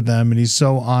worked out for them. And he's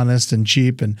so honest and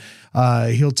cheap, and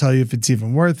he'll tell you if it's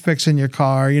even worth fixing your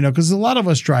car, because a lot of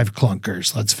us drive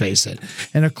clunkers. Let's face it,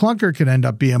 and a clunker can end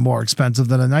up being more expensive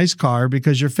than a nice car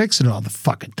because you're fixing it all the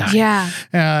fucking time.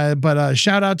 Yeah. But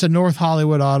shout out to North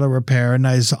Hollywood Auto Repair, a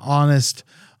nice, honest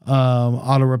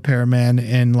auto repairman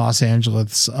in Los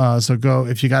Angeles. So go,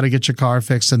 if you got to get your car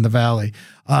fixed in the Valley,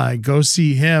 go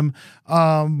see him.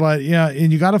 But yeah,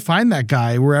 and you got to find that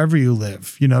guy wherever you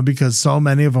live, because so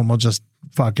many of them will just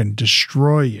fucking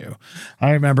destroy you.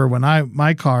 I remember when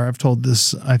my car, I've told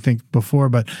this, I think before,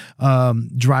 but,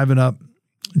 driving up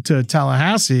to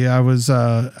Tallahassee, I was,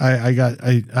 I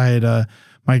had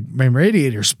my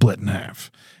radiator split in half.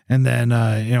 And then,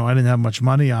 I didn't have much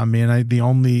money on me, and I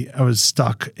was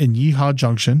stuck in Yeehaw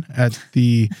Junction at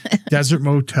the Desert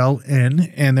Motel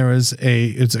Inn, and it's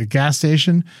a gas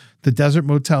station, the Desert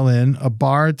Motel Inn, a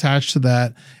bar attached to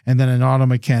that, and then an auto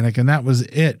mechanic, and that was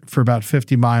it for about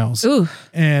 50 miles. Ooh.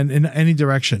 And in any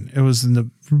direction, it was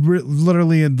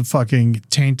literally in the fucking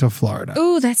taint of Florida.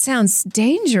 Ooh, that sounds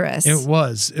dangerous. It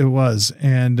was.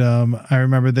 And I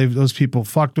remember those people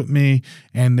fucked with me,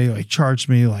 and they charged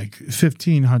me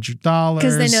 $1,500.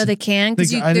 Because they know they can,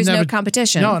 because there's no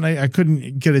competition. No, and I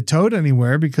couldn't get it towed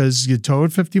anywhere because you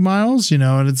towed 50 miles,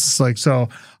 and it's so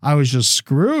I was just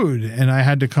screwed, and I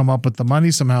had to come up with the money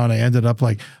somehow, and I ended up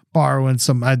borrowing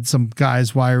I had some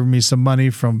guys wire me some money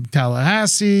from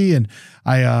Tallahassee, and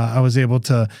I was able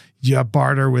to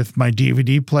barter with my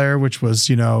DVD player, which was,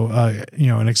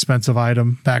 an expensive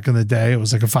item back in the day. It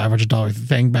was like a $500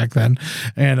 thing back then,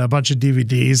 and a bunch of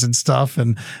DVDs and stuff.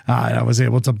 And I was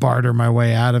able to barter my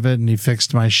way out of it, and he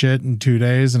fixed my shit in 2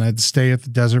 days, and I had to stay at the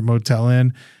Desert Motel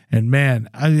Inn. And man,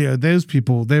 those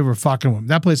people, they were fucking with me.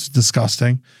 That place was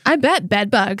disgusting. I bet bed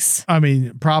bugs. I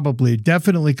mean,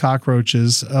 definitely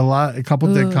cockroaches, a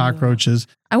couple dead cockroaches.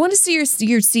 I want to see your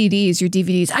CDs, your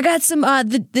DVDs. I got some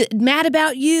the Mad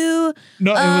About You.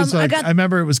 No, it was I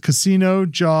remember it was Casino,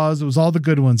 Jaws. It was all the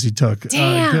good ones he took.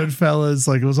 Damn. Goodfellas,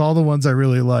 it was all the ones I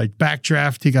really liked.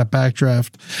 Backdraft, he got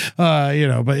Backdraft.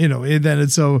 And then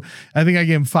so I think I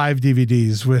gave him 5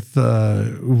 DVDs with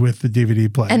the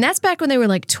DVD player. And that's back when they were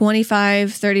 $25,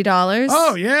 $30.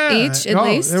 Oh yeah, each at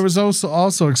least. It was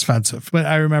also expensive. But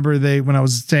I remember when I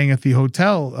was staying at the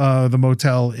hotel, the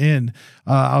Motel Inn.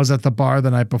 I was at the bar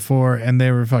the night before, and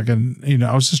they were fucking,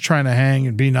 I was just trying to hang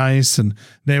and be nice, and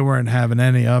they weren't having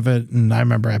any of it. And I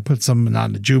remember I put something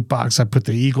on the jukebox. I put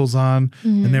the Eagles on,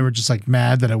 and they were just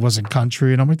mad that it wasn't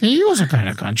country. And I'm like, the Eagles are kind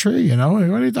of country, what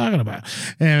are you talking about?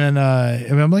 And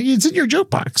I'm like, it's in your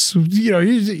jukebox.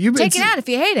 You take it out if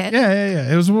you hate it.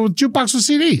 Yeah. It was a jukebox with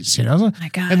CDs, Oh my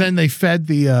God. And then they fed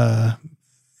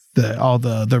all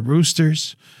the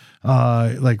roosters.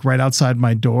 Right outside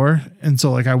my door. And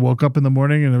so I woke up in the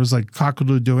morning and it was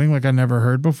cock-a-doodle-dooing I never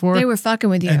heard before. They were fucking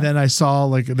with you. And then I saw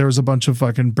there was a bunch of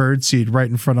fucking birdseed right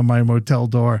in front of my motel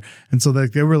door. And so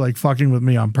they were fucking with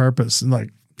me on purpose.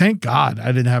 And thank God I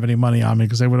didn't have any money on me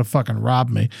because they would have fucking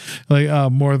robbed me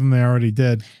more than they already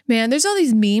did. Man, there's all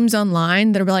these memes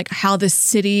online that are how the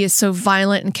city is so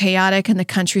violent and chaotic and the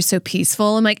country's so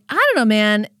peaceful. I'm I don't know,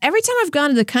 man. Every time I've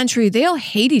gone to the country, they all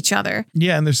hate each other.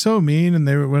 Yeah, and they're so mean and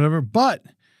they were whatever. But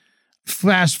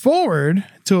fast forward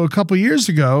to a couple years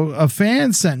ago, a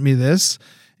fan sent me this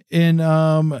in,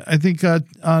 I think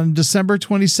on December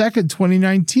 22nd,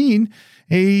 2019,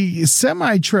 a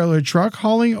semi-trailer truck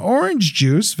hauling orange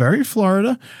juice, very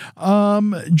Florida,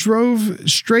 drove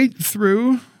straight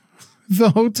through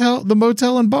the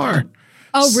motel and bar.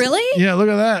 Oh, really? Yeah, look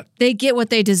at that. They get what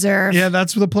they deserve. Yeah,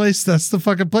 that's the place. That's the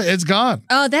fucking place. It's gone.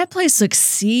 Oh, that place looks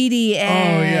seedy, Ed.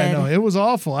 Oh yeah, no, it was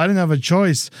awful. I didn't have a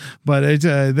choice, but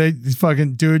they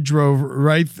fucking dude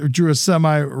drew a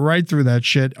semi right through that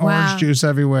shit. Orange juice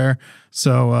everywhere.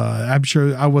 So I'm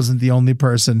sure I wasn't the only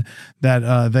person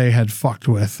that they had fucked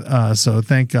with. So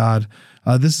thank God.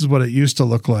 This is what it used to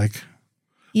look like.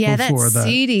 Yeah, that's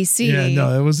seedy. Yeah,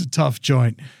 no, it was a tough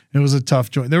joint.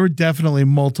 There were definitely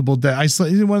multiple days.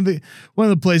 One of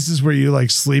the places where you like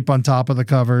sleep on top of the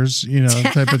covers,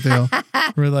 type of deal.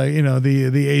 Where like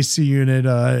the AC unit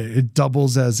it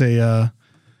doubles as a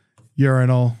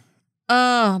urinal.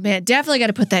 Oh man, definitely got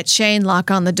to put that chain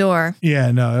lock on the door.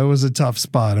 Yeah, no, it was a tough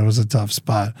spot.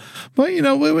 But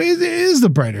it is the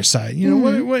brighter side.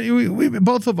 We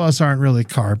both of us aren't really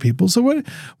car people. So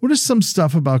what is some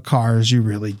stuff about cars you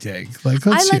really dig? Like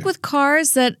I like with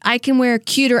cars that I can wear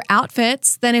cuter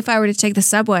outfits than if I were to take the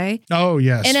subway. Oh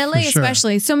yes, in LA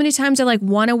especially. So many times I like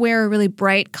want to wear a really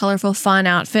bright, colorful, fun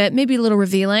outfit, maybe a little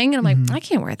revealing, and I'm like, I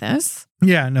can't wear this.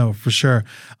 Yeah, no, for sure.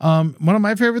 One of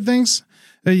my favorite things.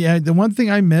 The one thing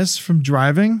I miss from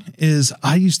driving is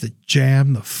I used to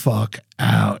jam the fuck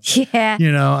out. Yeah.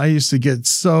 I used to get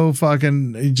so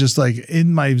fucking just like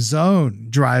in my zone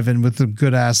driving with the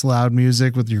good ass loud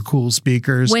music with your cool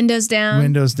speakers. Windows down.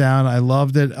 I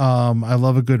loved it. I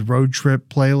love a good road trip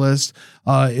playlist.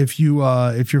 If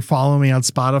you're following me on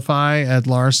Spotify at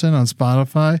Larson on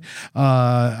Spotify,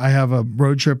 I have a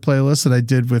road trip playlist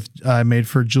that I made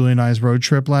for Julie and I's road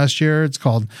trip last year. It's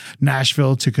called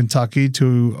Nashville to Kentucky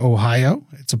to Ohio.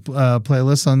 It's a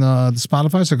playlist on the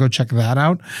Spotify, so go check that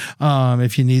out.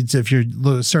 If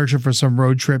you're searching for some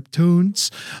road trip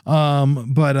tunes. One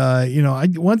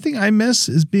thing I miss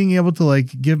is being able to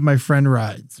like give my friends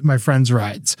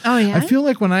rides. Oh yeah. I feel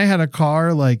like when I had a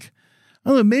car, like, I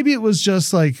don't know, maybe it was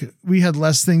just like we had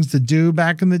less things to do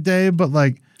back in the day, but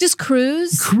like just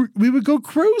cruise. We would go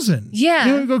cruising. Yeah.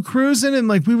 We would go cruising and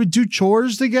like we would do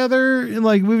chores together. And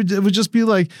like it would just be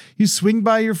like you swing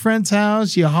by your friend's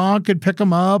house, you honk and pick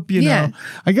them up, know.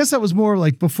 I guess that was more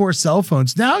like before cell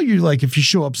phones. Now you're like, if you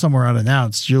show up somewhere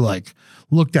unannounced, you're like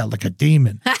looked at like a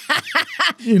demon.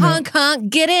 Honk, honk,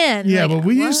 get in. Yeah, but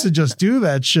we used to just do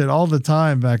that shit all the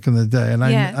time back in the day. And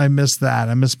I miss that.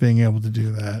 I miss being able to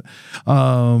do that.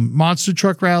 Monster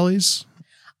truck rallies.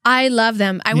 I love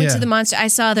them. I went to the monster. I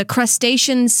saw the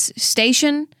crustaceans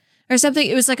station or something.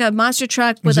 It was like a monster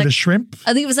truck with was it like a shrimp.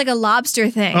 I think it was like a lobster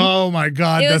thing. Oh my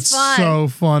God, that's fun. so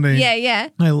funny. Yeah.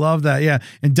 I love that. Yeah,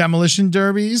 and demolition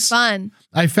derbies. Fun.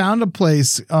 I found a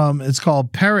place. It's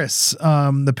called Paris.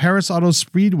 The Paris Auto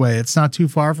Speedway. It's not too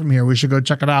far from here. We should go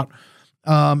check it out.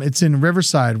 It's in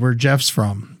Riverside, where Jeff's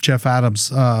from, Jeff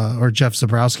Adams, or Jeff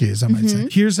Zabrowski, as I might say.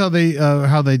 Here's how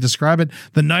they describe it.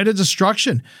 The Night of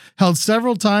Destruction, held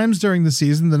several times during the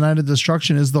season. The Night of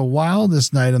Destruction is the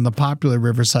wildest night in the popular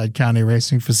Riverside County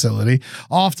racing facility,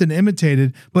 often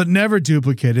imitated but never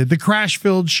duplicated. The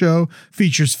crash-filled show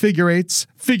features figure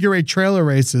eight trailer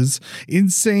races,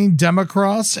 insane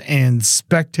democross, and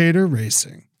spectator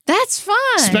racing. That's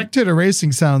fun. Spectator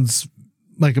racing sounds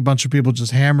like a bunch of people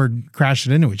just hammered,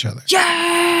 crashing into each other.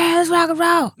 Yeah, let's rock and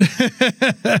roll.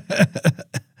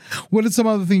 What are some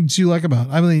other things you like about?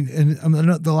 I mean,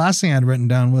 the last thing I had written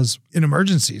down was in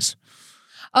emergencies.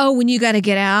 Oh, when you got to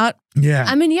get out. Yeah.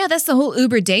 I mean, yeah, that's the whole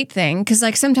Uber date thing. Because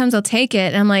like sometimes I'll take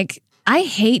it and I'm like, I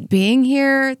hate being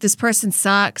here. This person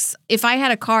sucks. If I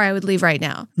had a car, I would leave right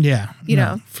now. Yeah. You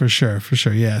know? For sure.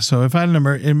 Yeah. So if I had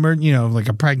like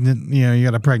a pregnant, you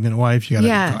got a pregnant wife, you got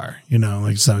a car,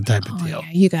 like some type of deal.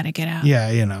 Yeah, you got to get out.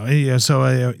 Yeah. So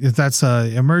if that's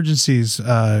emergencies,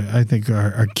 I think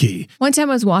are key. One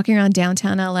time I was walking around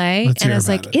downtown LA and I was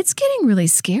like, it's getting really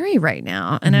scary right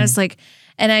now. And I was like,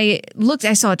 and I looked,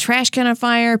 I saw a trash can on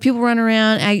fire, people running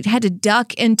around. I had to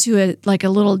duck into a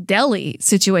little deli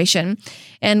situation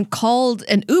and called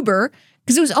an Uber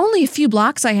because it was only a few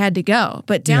blocks I had to go.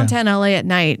 But downtown LA at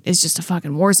night is just a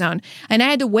fucking war zone. And I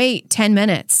had to wait 10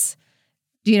 minutes,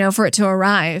 for it to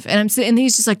arrive. And I'm sitting, and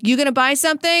he's just like, you going to buy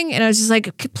something? And I was just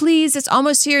like, please, it's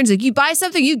almost here. And he's like, you buy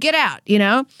something, you get out,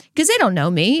 because they don't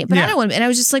know me, but I don't want to. And I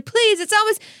was just like, please,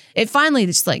 it finally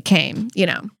just like came,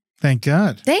 Thank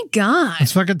God. Thank God.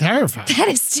 It's fucking terrifying. That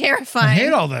is terrifying. I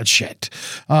hate all that shit.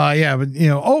 But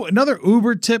another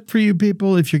Uber tip for you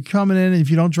people. If you're coming in, if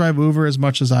you don't drive Uber as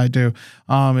much as I do,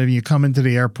 if you come into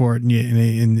the airport and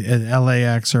in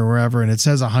LAX or wherever, and it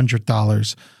says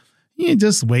 $100, you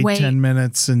just wait 10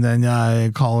 minutes and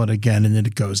then call it again, and then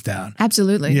it goes down.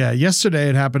 Absolutely. Yeah. Yesterday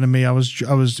it happened to me.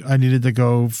 I needed to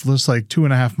go just like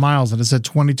 2.5 miles, and it said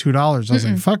 $22. I was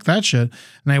like, fuck that shit.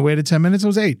 And I waited 10 minutes. It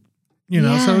was $8. you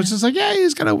know? So it's just like, yeah,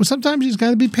 sometimes he's got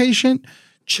to be patient,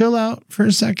 chill out for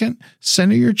a second,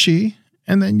 center your chi,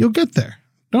 and then you'll get there.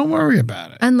 Don't worry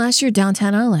about it. Unless you're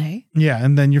downtown LA. Yeah,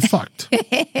 and then you're fucked.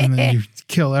 And then you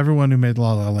kill everyone who made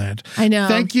La La Land. I know.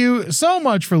 Thank you so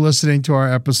much for listening to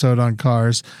our episode on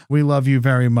cars. We love you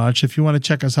very much. If you want to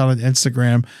check us out on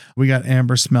Instagram, we got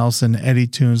Amber Smelson, Eddie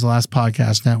Tunes, Last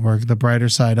Podcast Network, The Brighter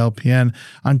Side LPN.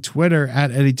 On Twitter,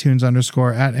 at Eddie Tunes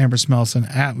 _, at Amber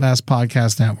Smelson, at Last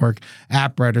Podcast Network,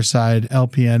 at Brighter Side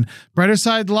LPN. Brighter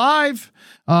Side Live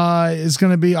is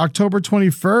going to be October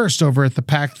 21st over at the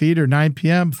Pack Theater, 9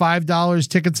 p.m. $5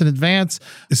 tickets in advance,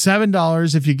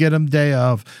 $7 if you get them day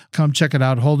of. Come check it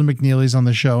out. Holden McNeely's on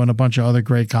the show and a bunch of other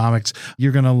great comics.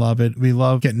 You're going to love it. We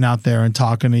love getting out there and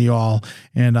talking to you all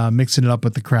and mixing it up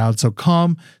with the crowd. So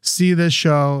come see this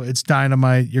show. It's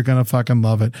dynamite. You're going to fucking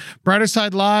love it. Brighter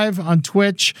Side Live on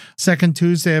Twitch, second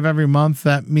Tuesday of every month.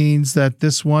 That means that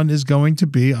this one is going to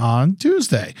be on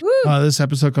Tuesday. This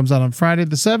episode comes out on Friday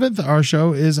the 7th. Our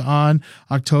show is on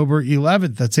October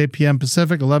 11th. That's 8 p.m.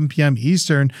 Pacific, 11 p.m.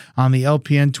 Eastern on the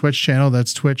LPN Twitch channel.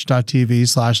 That's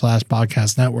twitch.tv/Last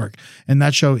Podcast Network. And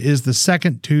that show is the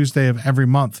second Tuesday of every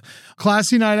month.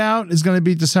 Classy Night Out is going to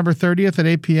be December 30th at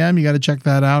 8 p.m. You got to check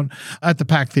that out at the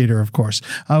Pack Theater, of course.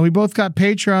 We both got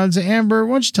Patrons. Amber,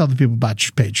 why don't you tell the people about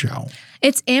your Patreon?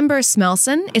 It's Amber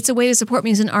Smelson. It's a way to support me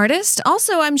as an artist.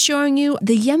 Also, I'm showing you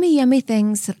the yummy, yummy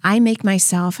things that I make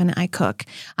myself and I cook.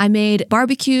 I made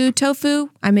barbecue tofu.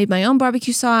 I made my own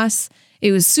barbecue sauce.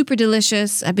 It was super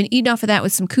delicious. I've been eating off of that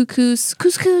with some couscous,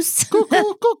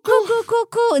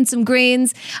 and some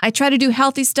greens. I try to do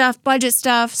healthy stuff, budget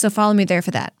stuff, so follow me there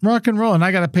for that. Rock and roll. And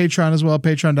I got a Patreon as well,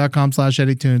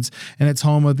 patreon.com/EddieTunes. And it's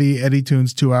home of the Eddie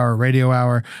Tunes 2-hour radio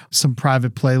hour, some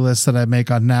private playlists that I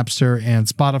make on Napster and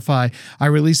Spotify. I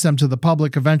release them to the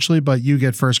public eventually, but you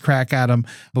get first crack at them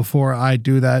before I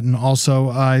do that. And also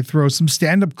I throw some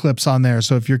stand-up clips on there.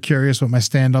 So if you're curious what my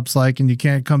stand-up's like and you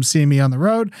can't come see me on the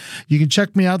road, you can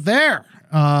check me out there.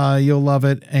 You'll love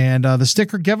it. And the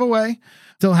sticker giveaway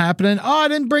still happening. Oh, I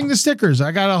didn't bring the stickers.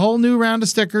 I got a whole new round of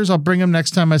stickers. I'll bring them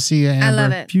next time I see you, Amber. I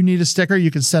love it. If you need a sticker,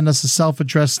 you can send us a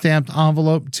self-addressed stamped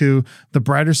envelope to The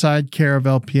Brighter Side, care of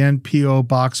LPN, P.O.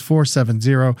 Box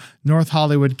 470, North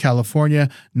Hollywood, California,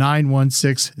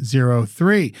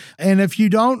 91603. And if you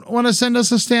don't want to send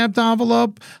us a stamped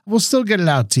envelope, we'll still get it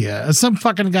out to you. Some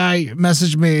fucking guy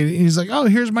messaged me. And he's like, oh,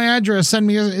 here's my address. Send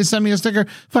me a sticker.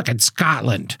 Fucking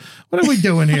Scotland. What are we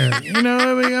doing here?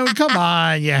 Come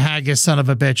on, you haggis son of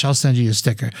a bitch. I'll send you a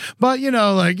sticker. But,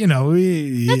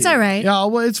 that's all right. Yeah,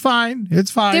 well, it's fine. It's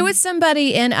fine. There was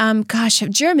somebody in,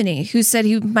 Germany who said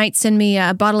he might send me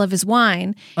a bottle of his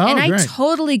wine. Oh, and I great.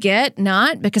 totally get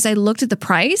not, because I looked at the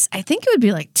price. I think it would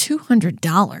be like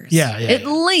 $200. Yeah. At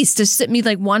least to send me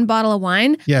like one bottle of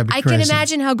wine. Yeah, I can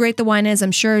imagine how great the wine is.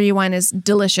 I'm sure your wine is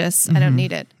delicious. I don't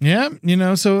need it. Yeah,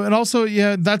 so, and also,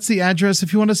 that's the address.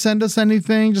 If you want to send us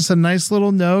anything, just a nice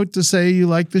little note to say you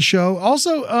like the show.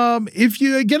 Also, if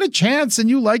you get a chance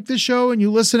and you like the show and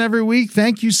you listen every week,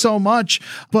 thank you so much.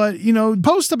 But,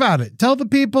 post about it. Tell the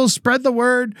people, spread the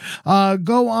word.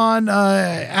 Go on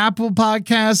Apple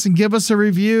Podcasts and give us a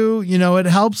review. It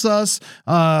helps us.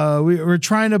 We're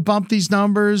trying to bump these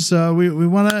numbers. We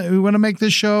want to make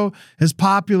this show as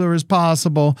popular as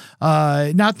possible.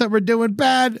 Not that we're doing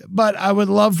bad, but I would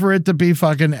love for it to be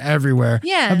fucking everywhere.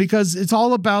 Yeah. Because it's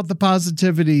all about the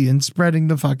positivity and spreading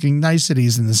the fucking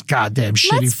niceties in this goddamn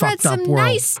shitty fucked up world.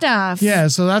 Nice stuff. Yeah,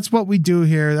 so that's what we do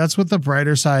here. That's what the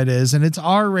Brighter Side is, and it's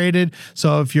R-rated.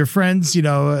 So if your friends,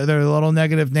 they're little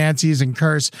negative Nancy's and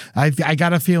curse, I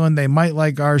got a feeling they might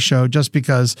like our show just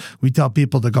because we tell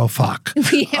people to go fuck. Yeah,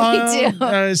 we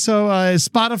do. So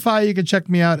Spotify, you can check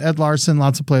me out, Ed Larson,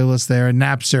 lots of playlists there, and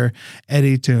Napster,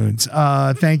 Eddie Tunes.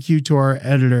 Thank you to our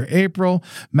editor, April,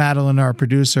 Madeline, our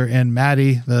producer, and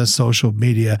Maddie, the social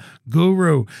media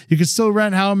guru. You can still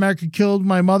rent How America Killed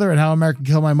My Mother at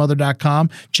howamericakilledmymother.com.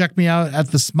 Check me out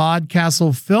at the Smod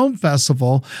Castle Film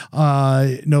Festival,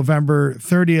 November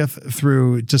 30th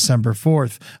through December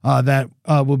 4th. That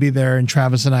will be there, and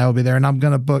Travis and I will be there. And I'm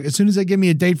going to book, as soon as they give me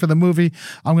a date for the movie,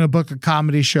 I'm going to book a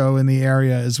comedy show in the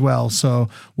area as well. So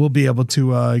we'll be able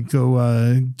to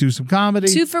go do some comedy.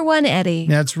 2 for 1, Eddie.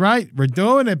 That's right. We're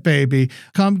doing it, baby.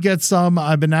 Come get some.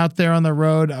 I've been out there on the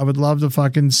road. I would love to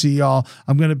fucking see y'all.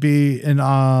 I'm going to be in,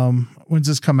 When's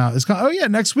this come out?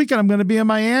 Next weekend I'm going to be in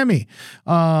Miami.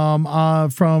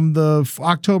 From the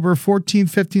October 14th,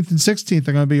 15th, and 16th,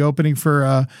 I'm going to be opening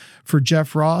for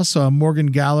Jeff Ross. Morgan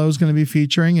Gallo is going to be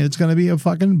featuring, and it's going to be a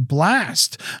fucking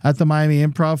blast at the Miami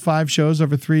Improv. 5 shows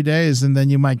over 3 days, and then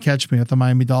you might catch me at the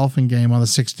Miami Dolphin game on the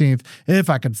 16th if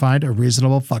I could find a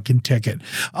reasonable fucking ticket.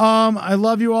 I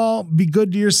love you all. Be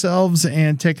good to yourselves,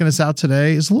 and taking us out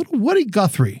today is a little Woody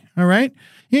Guthrie. All right.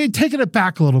 Yeah, taking it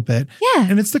back a little bit. Yeah.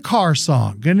 And it's the car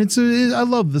song. And I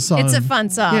love the song. It's a fun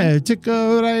song. Yeah, take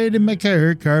a ride in my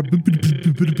car.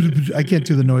 I can't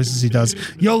do the noises he does.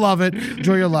 You'll love it.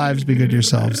 Enjoy your lives. Be good to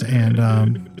yourselves.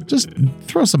 And just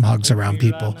throw some hugs around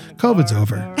people. COVID's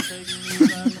over.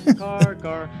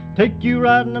 Car, take you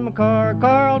riding in my car.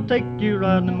 I'll take you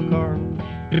riding in my car.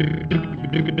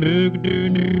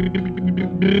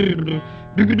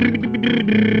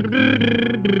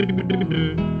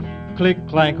 Click,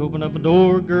 clank, open up a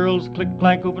door, girls. Click,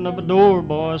 clank, open up a door,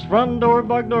 boys. Front door,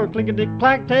 back door, click-a-dick,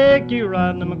 clack, take you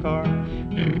riding in my car.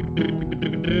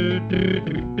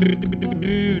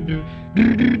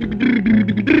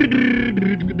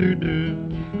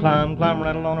 Climb,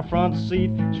 rattle on the front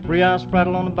seat. Spree, I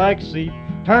spraddle on the back seat.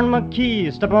 Turn my key,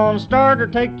 step on the starter,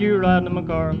 take you riding in my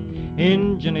car.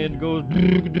 Engine, it goes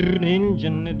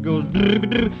engine, it goes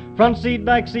front seat,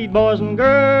 back seat, boys and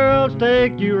girls,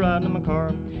 take you riding in my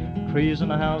car. Trees in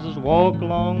the houses walk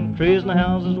along, trees in the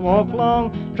houses walk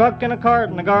along. Truck and a cart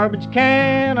and a garbage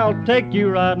can, I'll take you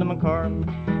riding in my car.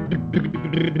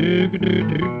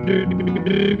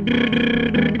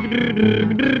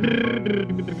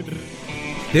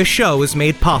 This show is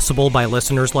made possible by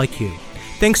listeners like you.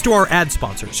 Thanks to our ad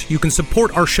sponsors, you can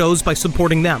support our shows by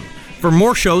supporting them. For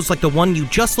more shows like the one you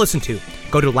just listened to,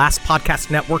 go to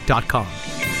lastpodcastnetwork.com.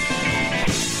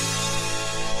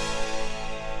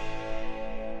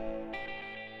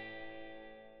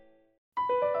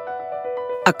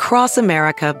 Across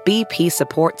America, BP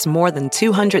supports more than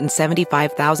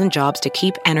 275,000 jobs to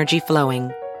keep energy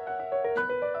flowing.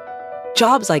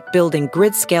 Jobs like building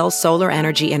grid-scale solar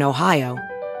energy in Ohio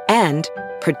and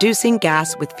producing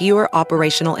gas with fewer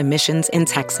operational emissions in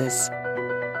Texas.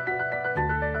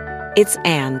 It's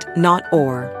and, not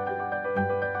or.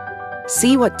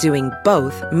 See what doing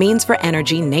both means for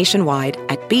energy nationwide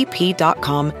at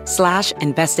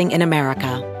bp.com/investing in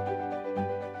America.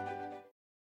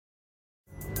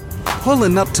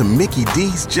 Pulling up to Mickey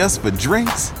D's just for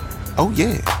drinks? Oh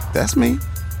yeah, that's me.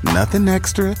 Nothing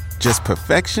extra, just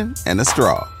perfection and a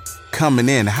straw. Coming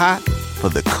in hot for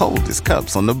the coldest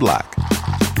cups on the block.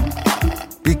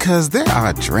 Because there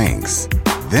are drinks.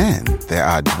 Then there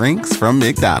are drinks from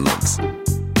McDonald's.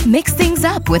 Mix things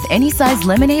up with any size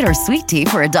lemonade or sweet tea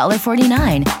for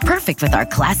 $1.49. Perfect with our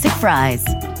classic fries.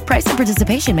 Price and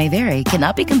participation may vary.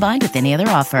 Cannot be combined with any other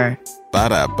offer.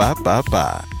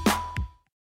 Ba-da-ba-ba-ba.